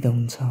आईसित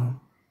हुन्छ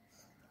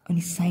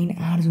अनि साइन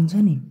आर जुन छ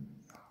नि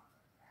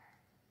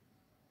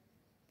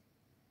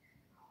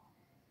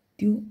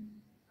त्यो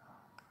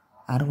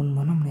R1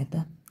 भनौँ न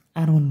यता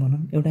R1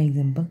 भनौँ एउटा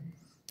इक्जाम्पल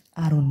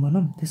R1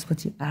 भनौँ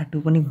त्यसपछि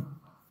R2 पनि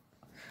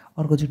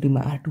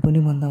अर्कोचोटिमा R2 पनि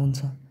भन्दा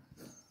हुन्छ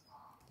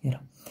हेर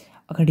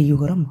अगाडि यो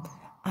गरौँ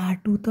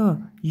R2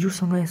 त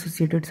योसँग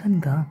एसोसिएटेड छ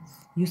नि त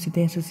योसित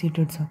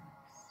एसोसिएटेड छ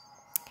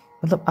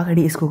मतलब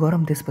अगाडि यसको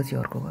गरौँ त्यसपछि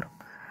अर्को गरौँ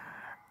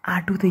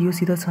R2 त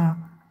योसित छ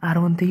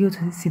R1 त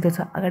योसित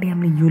छ अगाडि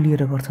हामीले यो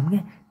लिएर गर्छौँ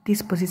क्या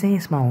त्यसपछि चाहिँ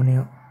यसमा आउने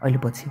हो अहिले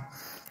पछि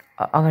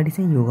अगाडि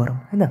चाहिँ यो गरौँ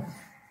हैन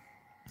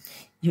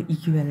यो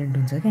इक्विभ्यालेन्ट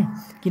हुन्छ क्या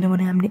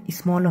किनभने हामीले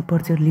स्मल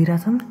अपर्चर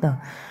लिइरहेछौँ नि त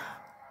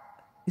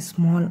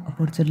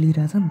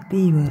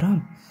त्यही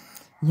भएर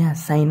यहाँ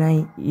sign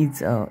I is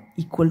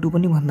equal to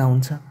पनि भन्दा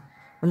हुन्छ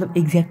मतलब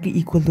एक्ज्याक्टली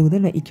इक्वल टु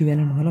हुँदैन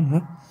इक्विभ्यालेन्ट भनौँ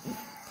न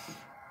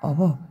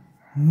अब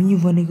म्यू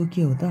भनेको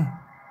के हो त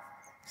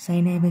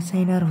sign I by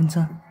sine are हुन्छ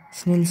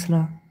स्नेल्स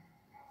ल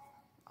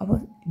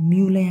अब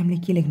म्यूलाई हामीले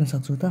के लेख्न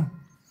सक्छौँ त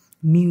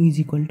mu is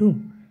equal to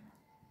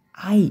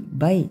I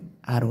by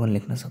R1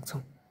 लेख्न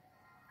सक्छौँ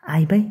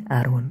आई बाई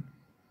R1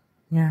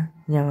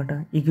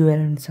 यहाँबाट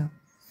इक्विभ्यालेन्ट छ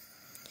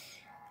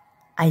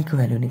आईको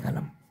भ्यालु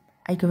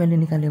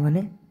निकाल्यो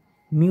भने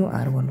म्यू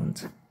R1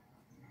 हुन्छ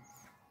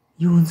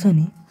यो हुन्छ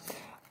नि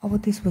अब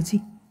त्यसपछि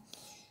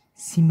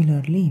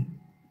similarly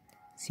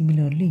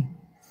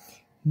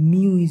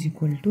mu is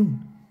equal to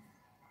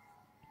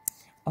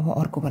अब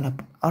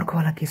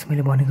अर्कोवाला केस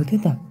मैले भनेको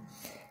थिएँ त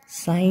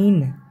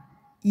साइन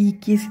ई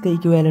केसित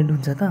इक्विभ्यालेन्ट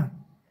हुन्छ त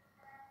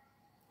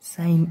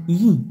साइन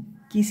ई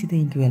केसित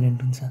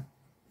इक्विभ्यालेन्ट हुन्छ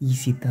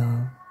ईसित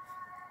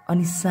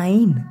अनि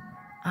साइन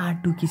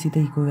R2 केसित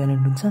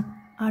इक्विभ्यालेन्ट हुन्छ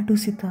R2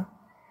 सित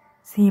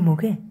सेम हो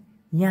क्या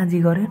यहाँ जे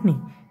गर्यो नि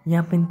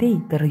यहाँ पनि त्यही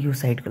तर यो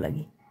साइडको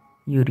लागि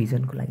यो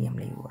रिजनको लागि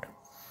हामीले यो गर्यो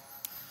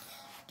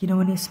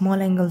किनभने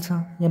स्मल एंगल छ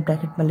यहाँ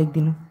ब्र्याकेटमा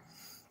लेखिदिनु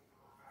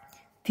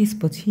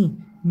त्यसपछि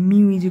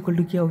म्यू इज इक्वल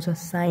टु के आउँछ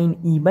sign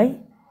E by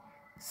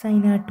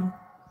sine R2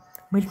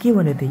 मैले के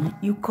भनेको थिएँ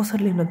यो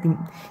कसरी लेख्न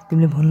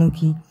तिमीले भन्नौ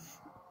कि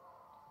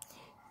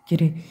के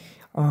अरे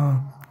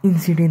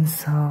इन्सिडेन्स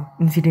छ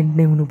इन्सिडेन्ट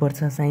नै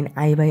हुनुपर्छ साइन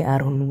आई बाई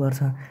आर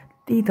हुनुपर्छ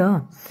त्यही त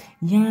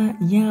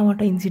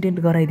यहाँबाट इन्सिडेन्ट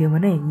गराइदियो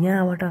भने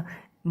यहाँबाट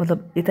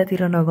मतलब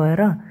यतातिर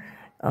नगएर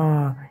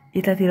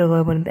यतातिर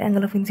गयो भने त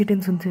एंगल अफ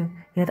इन्सिडेन्स हुन्थ्यो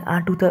यहाँ त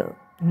R2 त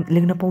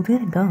लेख्न पाउँथ्यो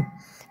नि त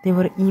त्यही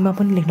भएर ईमा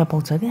पनि लेख्न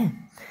पाउँछ क्या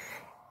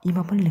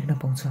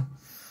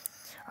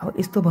अब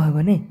यस्तो भयो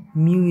भने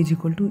mu is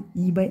equal to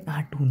E by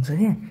R2 हुन्छ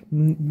क्या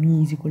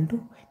mu is equal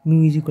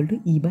to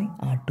E by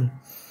R2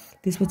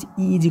 त्यसपछि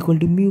E is equal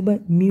to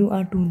mu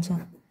R2 हुन्छ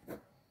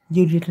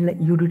यो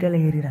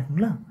दुइटालाई हेरिराख्नु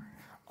ल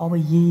अब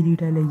यही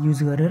दुइटालाई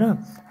युज गरेर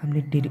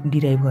हामीले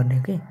डिराइभ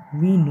गर्ने के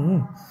वी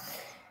नो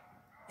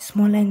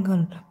स्मल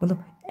एंगल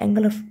मतलब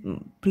एंगल अफ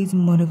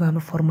प्रिज्म भनेको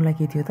हाम्रो फर्मुला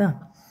के थियो त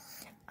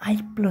आई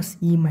प्लस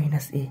ई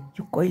माइनस ए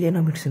यो कहिले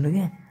नबिर्सनु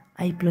क्या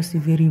I plus E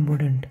very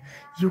important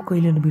यो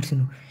कहिले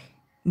नबिर्सनु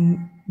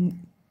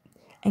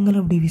एंगल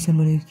अफ डेभिएसन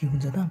भनेको के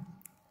हुन्छ त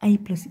आई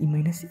प्लस ई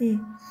माइनस ए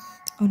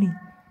अनि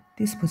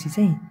त्यसपछि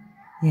चाहिँ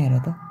यहाँ हेर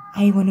त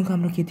आई भनेको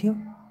हाम्रो के थियो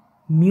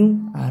म्यू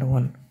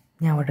R1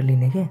 यहाँबाट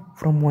लिने के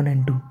फ्रम 1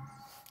 and 2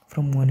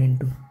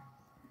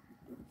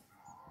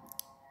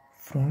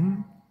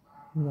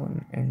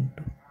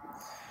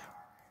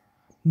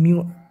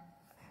 म्यू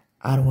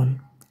R1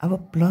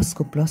 अब प्लस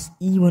को प्लस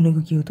ई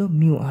भनेको के हो त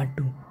mu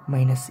R2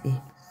 minus A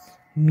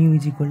mu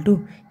is equal two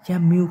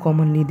यहाँ म्यू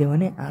कमन लिदियो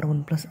भने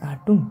R1 प्लस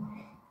R2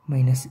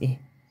 माइनस ए।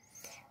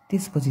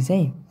 त्यसपछि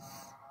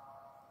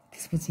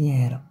यहाँ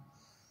हेर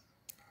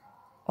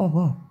अब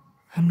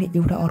हामीले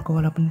एउटा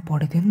अर्कोवाला पनि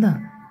पढेको थियो नि त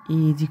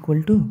ए is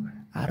equal two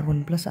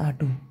R1 plus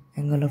R2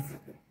 angle of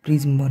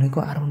prism भनेको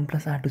R1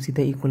 प्लस R2 सित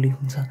इक्वली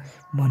हुन्छ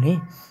भने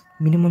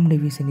minimum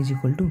deviation is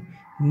equal two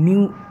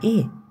mu A.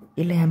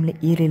 यसलाई हामीले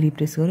ए ले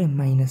रिप्लेस गर्यो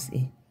माइनस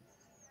ए।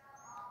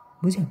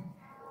 बुझ्यौ?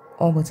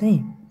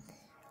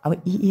 अब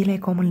एलाई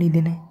कमन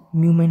लिँदैन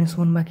म्यू माइनस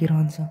 1 बाँकी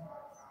रहन्छ।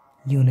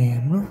 यो नै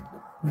हाम्रो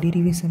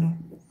डेरिभेसन हो।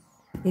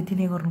 यति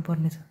नै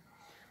गर्नुपर्ने छ।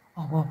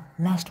 अब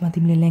लास्टमा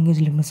तिमीले ल्याङ्ग्वेज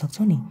लेख्न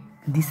सक्छौ नि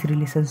दिस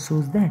रिलेसन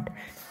सोज दैट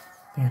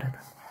हेर त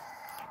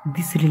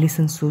This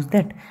relation shows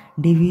that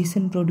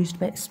deviation produced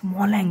by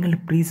small angle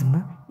prism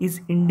is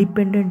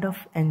independent of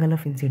angle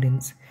of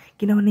incidence.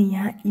 किनभने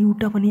यहाँ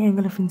एउटा पनि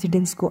angle of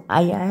incidence को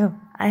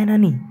आएन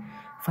नि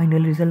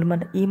फाइनल रिजल्टमा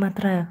ए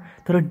मात्र आयो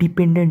तर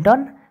dependent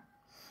on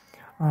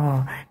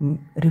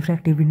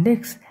refractive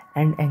index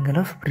and angle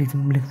of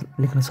prism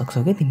लेख्न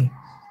सक्छौ क्या तिमी।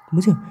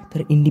 बुझ्यौ? तर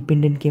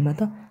इन्डिपेन्डेन्ट केमा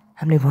त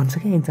हामीले भन्छ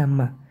क्या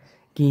एक्जाममा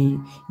कि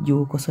यो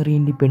कसरी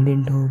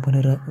इन्डिपेन्डेन्ट हो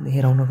भनेर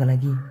हेराउनको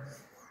लागि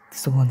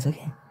त्यस्तो भन्छ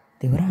क्या।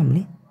 त्यही भएर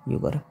हामीले यो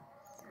गरौँ।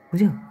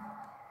 बुझ्यौ?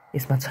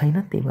 यसमा छैन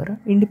त्यही भएर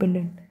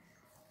इन्डिपेन्डेन्ट।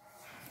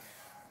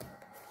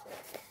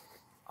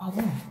 अब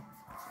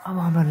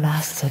हाम्रो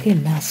लास्ट छ के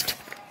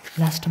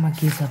लास्टमा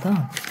के छ त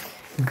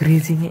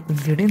ग्रेजिङ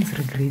इन्सिडेन्स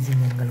र ग्रेजिङ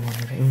एङ्गल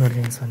भनेर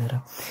इमर्जेन्स भनेर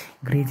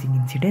ग्रेजिङ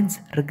इन्सिडेन्स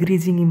र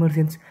ग्रेजिङ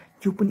इमर्जेन्स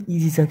यो पनि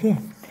इजी छ क्या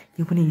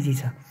यो पनि इजी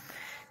छ।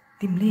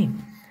 तिमीले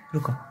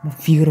रुक म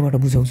फिगरबाट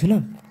बुझाउँछु ल।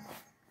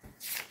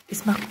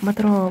 यसमा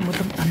मात्र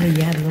मतलब हामीले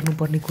याद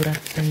गर्नुपर्ने कुरा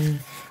चाहिँ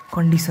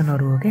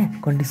कन्डिसनहरू हो क्या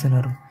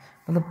कन्डिसनहरू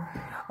मतलब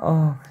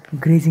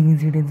ग्रेजिङ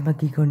इन्सिडेन्समा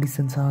के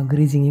कन्डिसन छ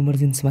ग्रेजिङ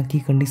इमर्जेन्समा के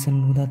कन्डिसन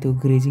हुँदा त्यो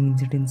ग्रेजिङ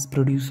इन्सिडेन्स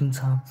प्रड्युस हुन्छ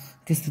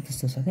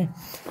त्यस्तो छ क्या।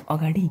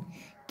 अगाडि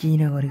केही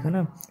नगरिकन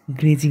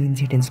ग्रेजिङ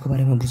इन्सिडेन्सको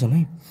बारेमा बुझौँ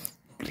है।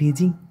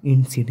 ग्रेजिङ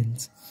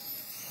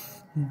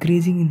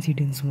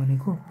इन्सिडेन्स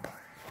भनेको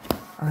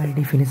अगाडि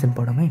डेफिनेसन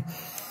पढौँ है।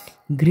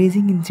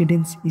 ग्रेजिङ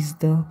incidence is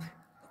the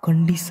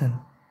condition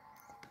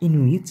in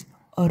which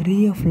a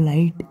ray of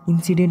light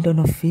incident on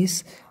a face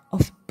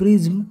of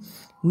prism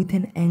with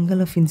an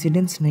angle of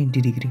incidence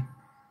 90 degree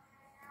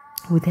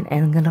with an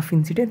angle of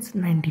incidence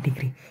 90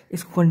 degree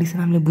यसको कन्डिसन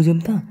हामीले बुझ्यौँ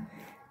त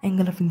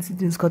angle of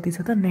incidence कति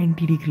छ त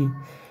 90 degree.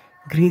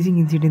 ग्रेजिङ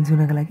incidence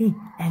हुनको लागि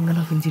angle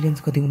of incidence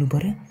कति हुनु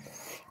पर्यो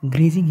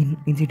ग्रेजिङ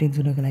इन्सिडेन्स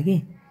हुनको लागि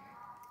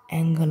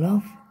एङ्गल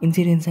अफ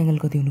इन्सिडेन्स एङ्गल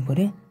कति हुनु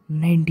पर्यो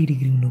 90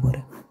 डिग्री हुनु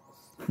पर्यो।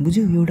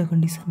 बुझ्यौ? एउटा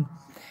कन्डिसन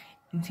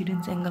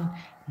इन्सिडेन्स एङ्गल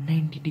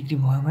 90 डिग्री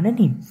भयो भने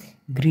नि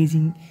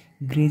ग्रेजिङ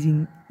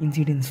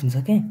इन्सिडेन्स हुन्छ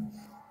क्या।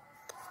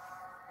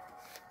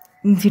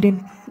 इन्सिडेन्ट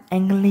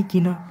एङ्गल नै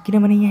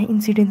किनभने यहाँ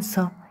इन्सिडेन्स छ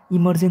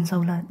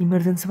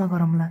इमर्जेन्समा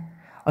गरौँला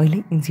अहिले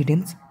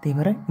इन्सिडेन्स त्यही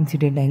भएर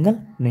इन्सिडेन्ट एङ्गल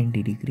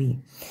 90 डिग्री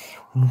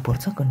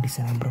हुनुपर्छ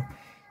कन्डिसन हाम्रो।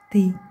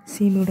 त्यही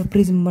सेम एउटा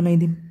प्रिज्म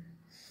बनाइदिउँ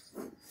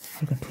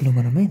हल्का ठुलो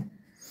बनाऊँ है।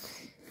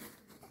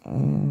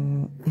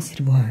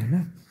 यसरी भयो होइन।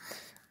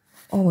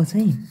 अब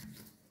चाहिँ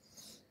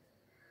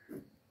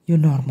यो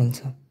नर्मल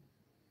छ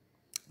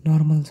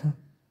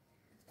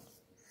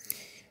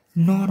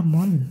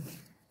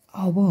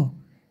अब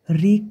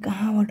रे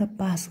कहाँबाट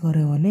पास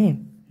गर्यो भने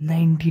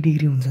 90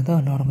 डिग्री हुन्छ त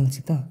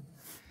नर्मलसित।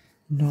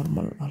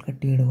 नर्मल हल्का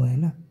टेढो भयो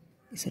होइन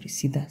यसरी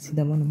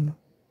सिधा बनाउँ न।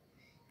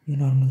 यो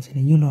नर्मल छैन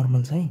यो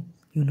नर्मल छ है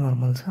यो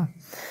नर्मल छ।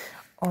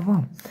 अब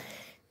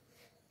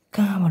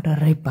कहाँबाट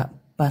रे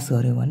पास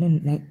गर्यो भने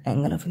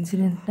एङ्गल अफ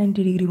इन्सिडेन्स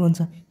 90 डिग्री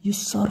भन्छ। यो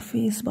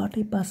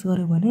सर्फेसबाटै पास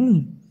गर्यो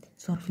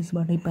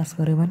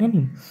भने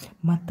नि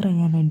मात्र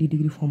यहाँ 90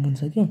 डिग्री फर्म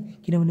हुन्छ क्या।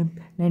 किनभने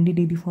 90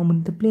 डिग्री फर्म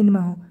हुने त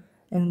प्लेनमा हो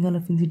एङ्गल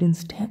अफ इन्सिडेन्स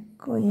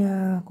ठ्याक्क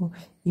यहाँको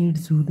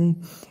एड्स हुँदै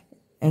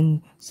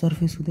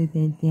सर्फेस हुँदै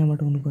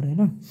त्यहाँबाट हुनु पर्यो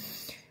होइन।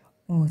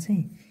 अब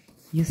चाहिँ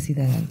यो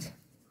सिधा जान्छ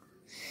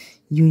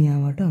यो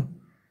यहाँबाट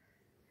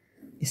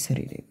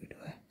यसरी रिपिट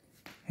भयो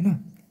होइन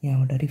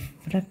यहाँबाट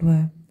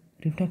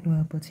रिफ्र्याक्ट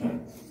भएपछि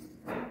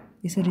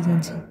यसरी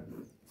जान्छ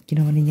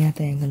किनभने यहाँ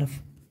त एङ्गल अफ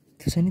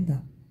त्यो छ नि त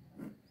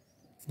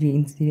यो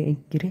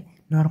के अरे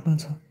नर्मल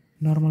छ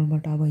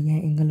नर्मलबाट अब यहाँ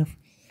एङ्गल अफ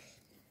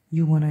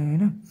यो बनायो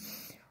होइन।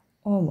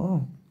 अब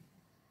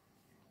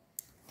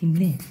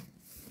तिमीले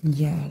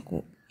यहाँको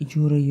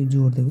यो र यो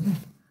जोडिदेऊ क्या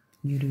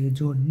यो र यो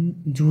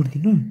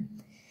जोडिदिनु।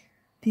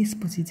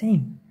 त्यसपछि चाहिँ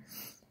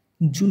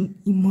जुन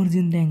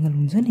इमर्जेन्ट एङ्गल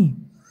हुन्छ नि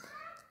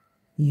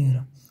यो र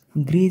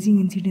ग्रेजिङ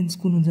इन्सिडेन्स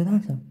कुन हुन्छ थाहा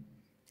छ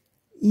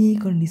यही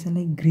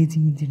कन्डिसनलाई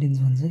ग्रेजिङ इन्सिडेन्स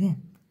भन्छ क्या।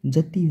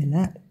 जति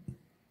बेला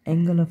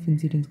एङ्गल अफ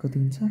इन्सिडेन्स कति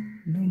हुन्छ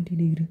 90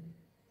 डिग्री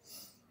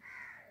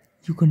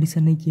यो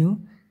कन्डिसन नै के हो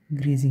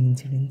ग्रेजिङ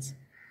इन्सिडेन्स।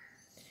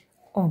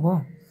 अब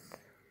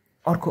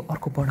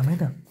अर्को पढौँ है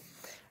त।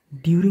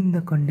 During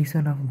the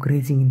condition of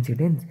ग्रेजिङ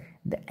incidence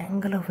the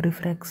angle of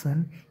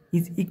refraction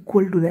is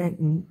equal to the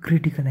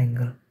critical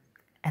angle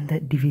and the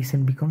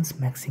deviation becomes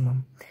maximum.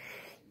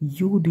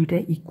 यो दुइटा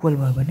इक्वल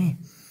भयो भने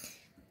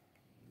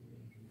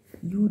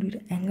यो दुइटा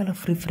एङ्गल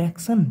अफ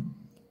रिफ्र्याक्सन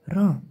र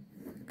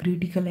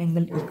क्रिटिकल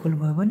एंगल इक्वल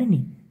भयो भने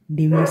नि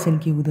डेभिएसन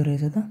के हुँदो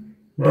रहेछ त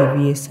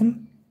डेभिएसन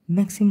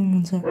म्याक्सिमम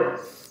हुन्छ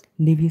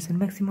डेभिएसन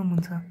म्याक्सिमम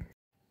हुन्छ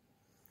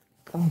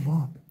अब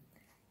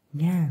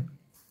यहाँ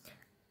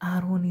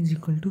R1 is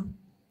equal to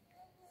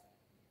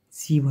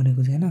see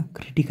भनेको चाहिँ हैन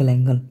क्रिटिकल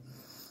एंगल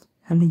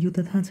हामीले यो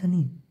त थाहा छ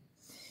नि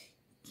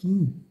कि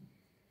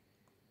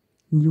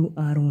यो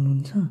R1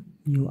 हुन्छ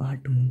यो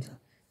R2 हुन्छ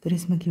तर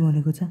यसमा के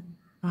भनेको छ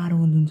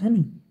R1 हुन्छ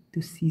नि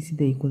त्यो सी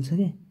सिधै इक्वल छ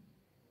के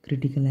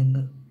क्रिटिकल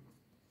एंगल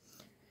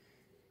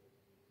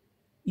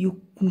यो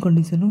कुन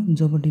कन्डिसन हो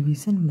जब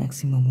डेभिएसन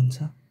म्याक्सिमम हुन्छ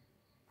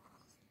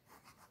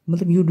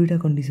मतलब यो दुईटा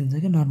कन्डिसन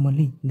छ के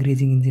नर्मली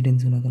ग्रेजिङ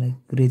इन्सिडेन्स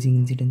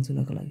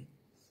हुनको लागि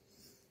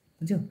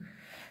बुझ्यौ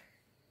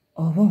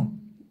अब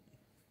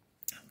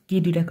के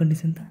दुईटा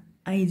कन्डिसन त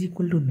I is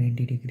equal to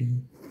 90 degree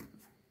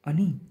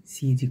अनि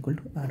C is equal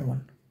to R1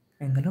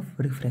 angle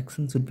of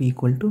refraction should be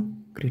equal to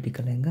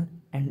critical angle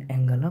and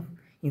angle of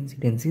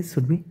incidence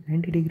should be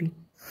 90 degree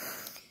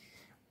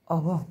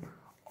अब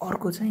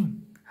अर्को चाहिँ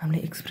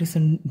हामीले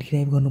एक्सप्रेसन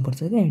डिराइभ गर्नुपर्छ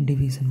क्या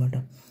डेभिएसनबाट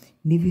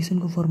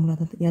डेभिएसनको फर्मुला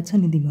त याद छ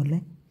नि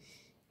तिमीहरूलाई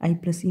I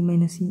plus E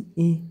minus E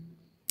A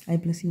I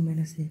plus E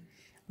minus A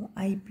अब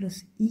I plus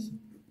E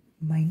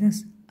minus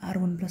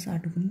R1 plus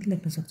R2 पनि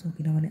लेख्न सक्छौ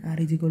किनभने R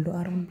is equal to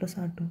R1 plus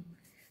R2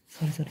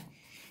 sorry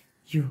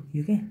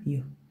यो के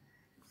यो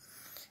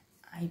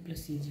I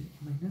plus E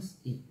minus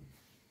A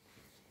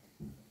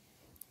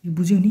यो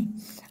बुझ्यौ नि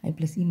I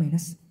plus E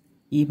minus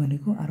A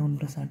भनेको R1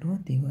 प्लस R2 हो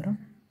त्यही भएर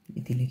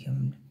यति लेख्यौँ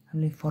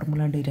हामीले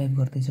फर्मुला डिराइभ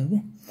गर्दैछौँ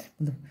क्या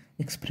मतलब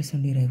एक्सप्रेसन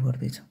डिराइभ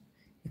गर्दैछौँ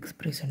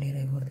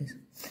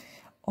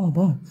अब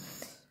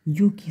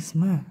यो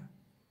केसमा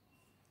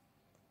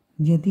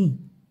यदि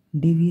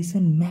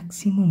डेभिएसन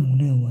म्याक्सिमम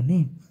हुने हो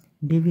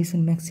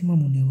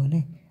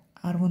भने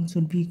R1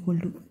 should be equal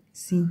to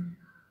C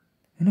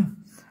हैन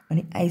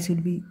अनि I should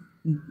be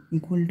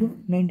equal to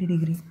 90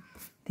 degree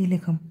त्यही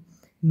लेखौँ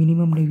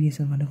मिनिमम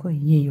डेभिएसन भनेको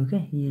यही हो क्या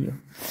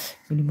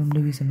मिनिमम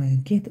डेभिएसन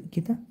भनेको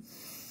के त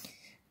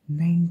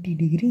 90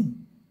 degree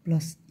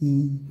plus E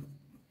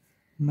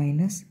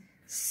minus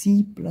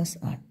C plus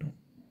R2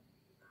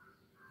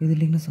 यो त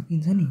लेख्न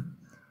सकिन्छ नि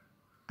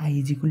I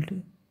is equal to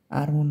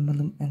R1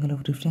 मतलब angle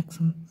of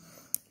refraction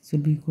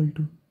should be equal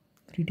to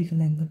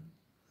critical angle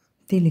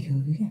त्यही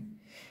लेखेको क्या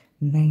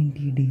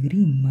 90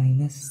 degree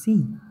minus C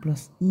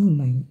plus E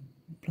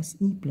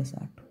plus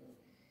R2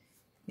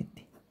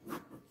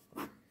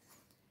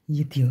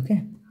 यति हो क्या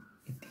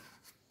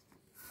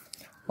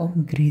अब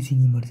ग्रेजिङ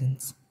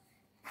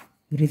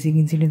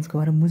इन्सिडेन्सको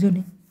बारेमा बुझ्यौ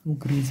नि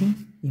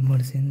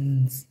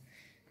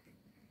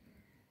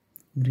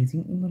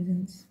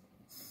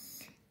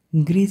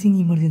ग्रेजिङ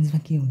इमर्जेन्समा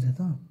के हुन्छ त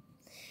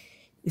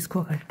यसको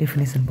अगाडि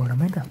डेफिनेसन पढौँ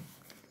है त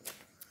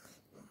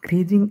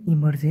ग्रेजिङ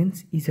emergence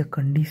is a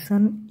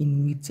condition in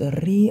which a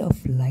रे of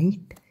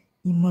light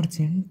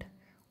emergent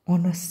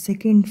on a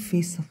second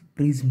face of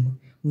prism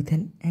with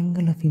an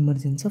angle of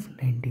emergence of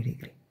 90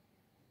 degree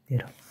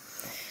हेर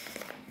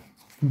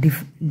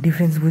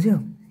डिफरेन्स बुझ्यौ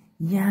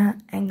यहाँ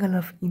एंगल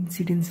अफ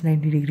इन्सिडेन्स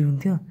 90 डिग्री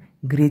हुन्थ्यो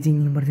ग्रेजिङ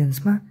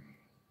इमर्जेन्समा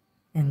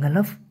एंगल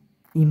अफ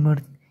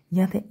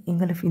यहाँ त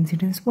एंगल अफ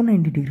इन्सिडेन्स पो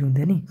 90 degree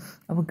हुन्थ्यो नि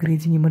अब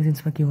ग्रेजिङ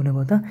इमर्जेन्समा के हुने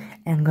भयो त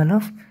एंगल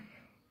अफ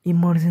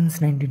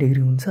इमर्जेन्स 90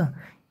 डिग्री हुन्छ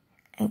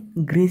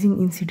ग्रेजिङ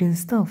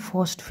इन्सिडेन्स त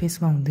फर्स्ट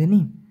फेसमा हुन्थ्यो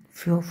नि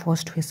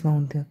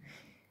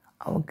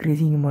अब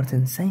ग्रेजिङ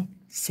इमर्जेन्स चाहिँ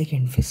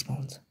सेकेन्ड फेसमा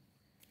हुन्छ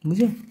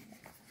बुझ्यौ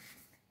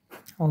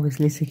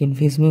अभियसली सेकेन्ड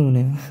फेसमै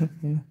हुने हो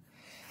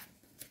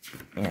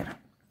हेर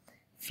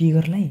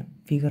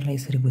फिगरलाई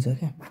यसरी बुझ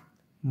क्या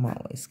म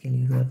स्केल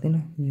युज गर्दैन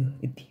यो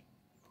यति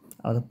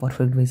अब त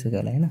पर्फेक्ट भइसक्यो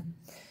होला हैन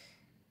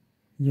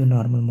यो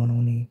नर्मल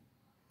बनाउने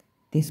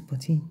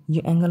त्यसपछि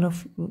यो एंगल अफ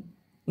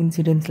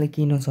इन्सिडेन्सलाई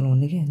केही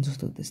नचलाउने के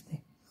जस्तो त्यस्तै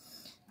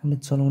हामीले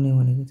चलाउने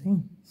भनेको चाहिँ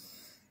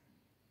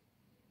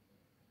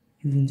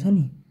यो जुन छ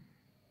नि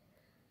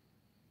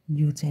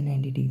यो चाहिँ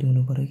 90 डिग्री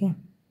हुनु पर्यो क्या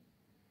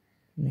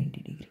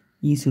 90 degree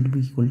E should be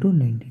equal to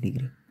 90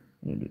 degree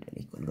यो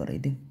दुईटाले इक्वल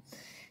गराइदिउँ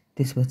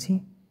त्यसपछि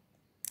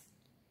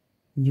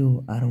यो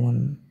R1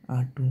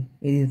 R2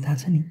 यदि थाहा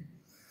छ नि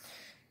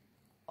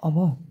अब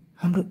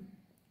हाम्रो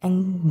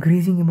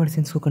ग्रेजिङ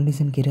इमर्जेन्सको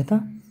कन्डिसन के रे त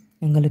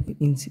angle of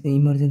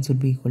emergence should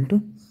be equal to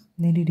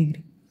 90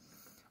 degree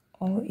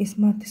अब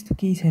यसमा त्यस्तो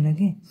केही छैन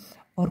के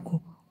अर्को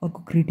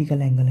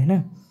क्रिटिकल एंगल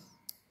हैन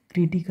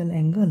क्रिटिकल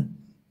एंगल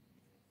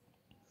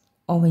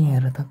अब यहाँ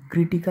हेर त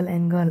critical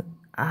angle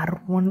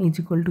R1 is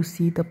equal to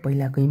C त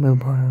पहिलाकैमा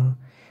भयो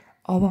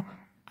अब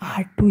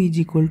R2 is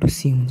equal to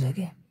C हुन्छ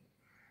क्या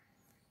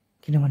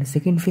किनभने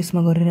सेकेन्ड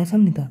फेसमा गरिरहेछौँ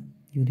नि त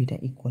यो दुईटा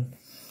इक्वल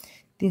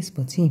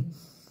त्यसपछि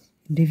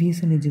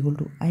deviation is equal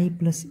to I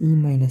plus E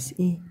minus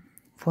A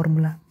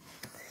formula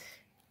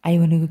I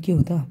भनेको के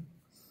हो त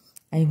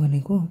I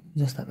भनेको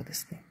जस्ताको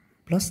त्यस्तै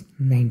plus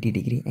 90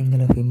 degree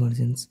angle of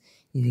emergence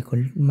is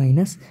equal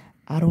minus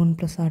R1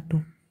 plus R2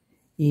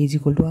 A is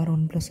equal to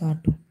R1 plus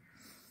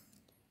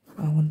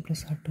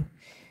R2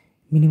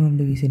 minimum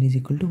deviation is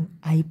equal to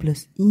I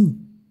plus E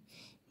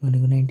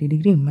भनेको 90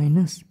 degree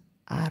minus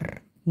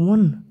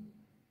R1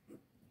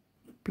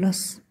 plus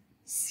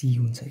C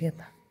हुन्छ क्या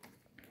त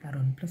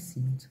R1 +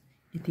 C हुन्छ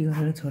यति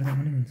गरेर छोड्दा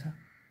पनि हुन्छ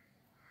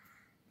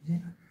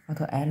बुझेन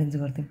अथवा एरेन्ज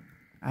गर्दै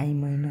I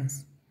 -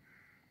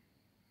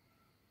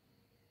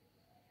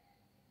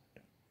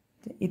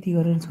 यति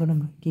गरेर छोडौँ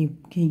न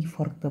केही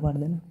फरक त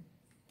पर्दैन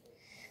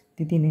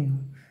त्यति नै हो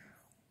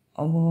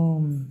अब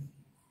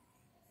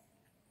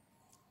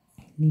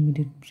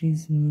लिमिटेड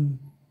प्रिज्म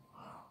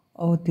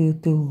अब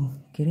त्यो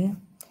के अरे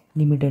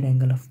लिमिटेड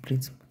एङ्गल अफ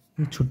प्रिज्म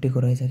यो छुट्टेको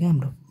रहेछ क्या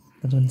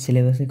हाम्रो जुन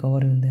सिलेबसै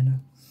कभरै हुँदैन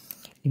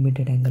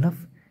लिमिटेड एङ्गल अफ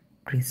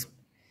प्रिज्म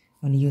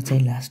अनि यो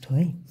चाहिँ लास्ट हो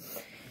है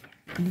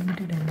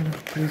लिमिटेड एङ्गल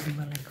अफ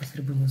प्रिज्मलाई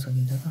कसरी बुझ्न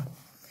सकिन्छ त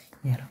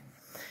यहाँ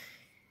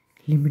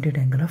limited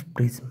angle of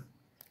prism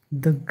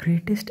the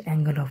greatest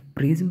angle of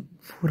prism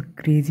for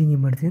ग्रेजिङ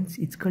emergence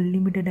it's called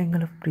limited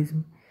angle of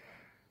prism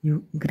यो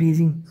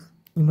ग्रेजिङ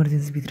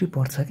इमर्जेन्स भित्रै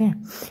पर्छ क्या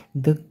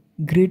the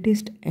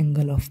greatest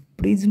angle of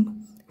prism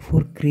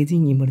for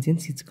ग्रेजिङ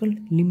emergence it's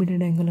called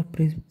limited angle of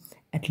prism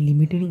at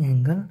limited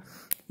angle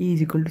A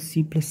is equal to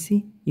C +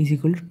 C is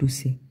equal to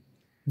 2C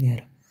यहाँ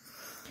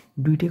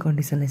दुईटै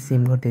कन्डिसनलाई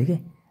same गर्थ्यो क्या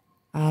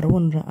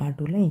R1 र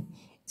R2लाई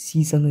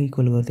Cसँग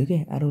equal गर्थ्यो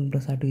क्या R1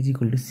 + R2 is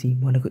equal to C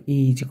भनेको A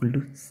is equal to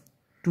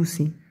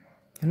 2C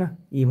हैन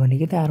ए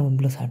भनेको त R1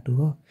 + R2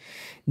 हो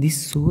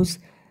this shows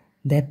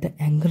that the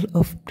angle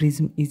of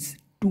prism is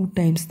 2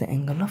 times the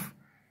angle of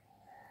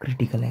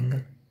critical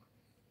angle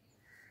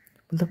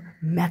मतलब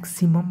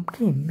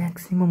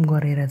म्याक्सिमम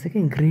गरेर चाहिँ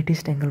के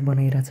ग्रेटेस्ट एङ्गल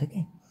बनाइरहेछ के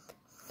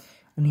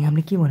अनि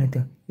हामीले के भनेको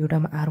थियो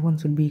एउटामा R1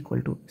 should be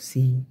equal to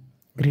C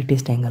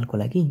greatest एङ्गलको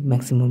लागि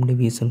म्याक्सिमम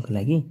डेभिएसनको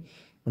लागि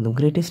मतलब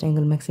greatest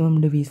angle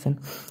maximum deviation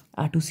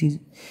R2C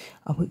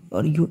अब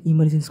यो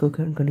इमर्जेन्सको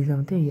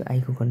कन्डिसनमा थियो यो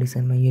आईको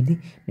कन्डिसनमा यदि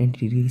 90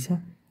 डिग्री छ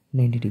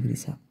 90 डिग्री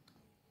छ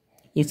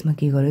यसमा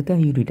के गर्यो त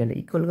यो दुईटालाई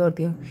इक्वल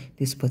गरिदियो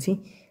त्यसपछि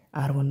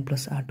R1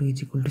 + R2 is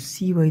equal to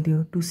C भइदियो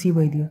 2C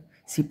भइदियो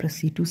C +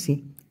 C 2C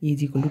A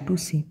is equal to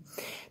 2C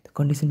त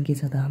कन्डिसन के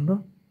छ त हाम्रो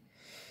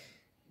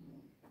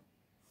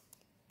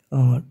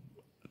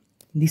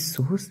this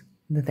shows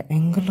that the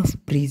angle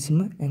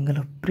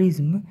of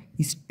prism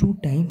is 2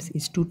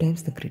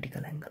 times the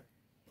critical angle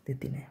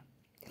त्यति नै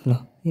हो ल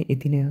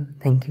यति नै हो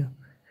थ्याङ्क यू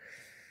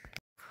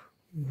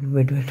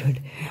वेट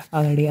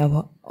अगाडि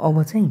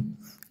अब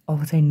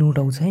चाहिँ नोट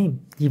आउँछ है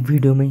यो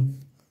भिडियोमै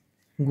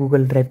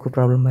गुगल ड्राइभको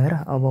प्रब्लम भएर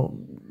अब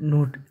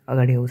नोट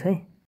अगाडि आउँछ है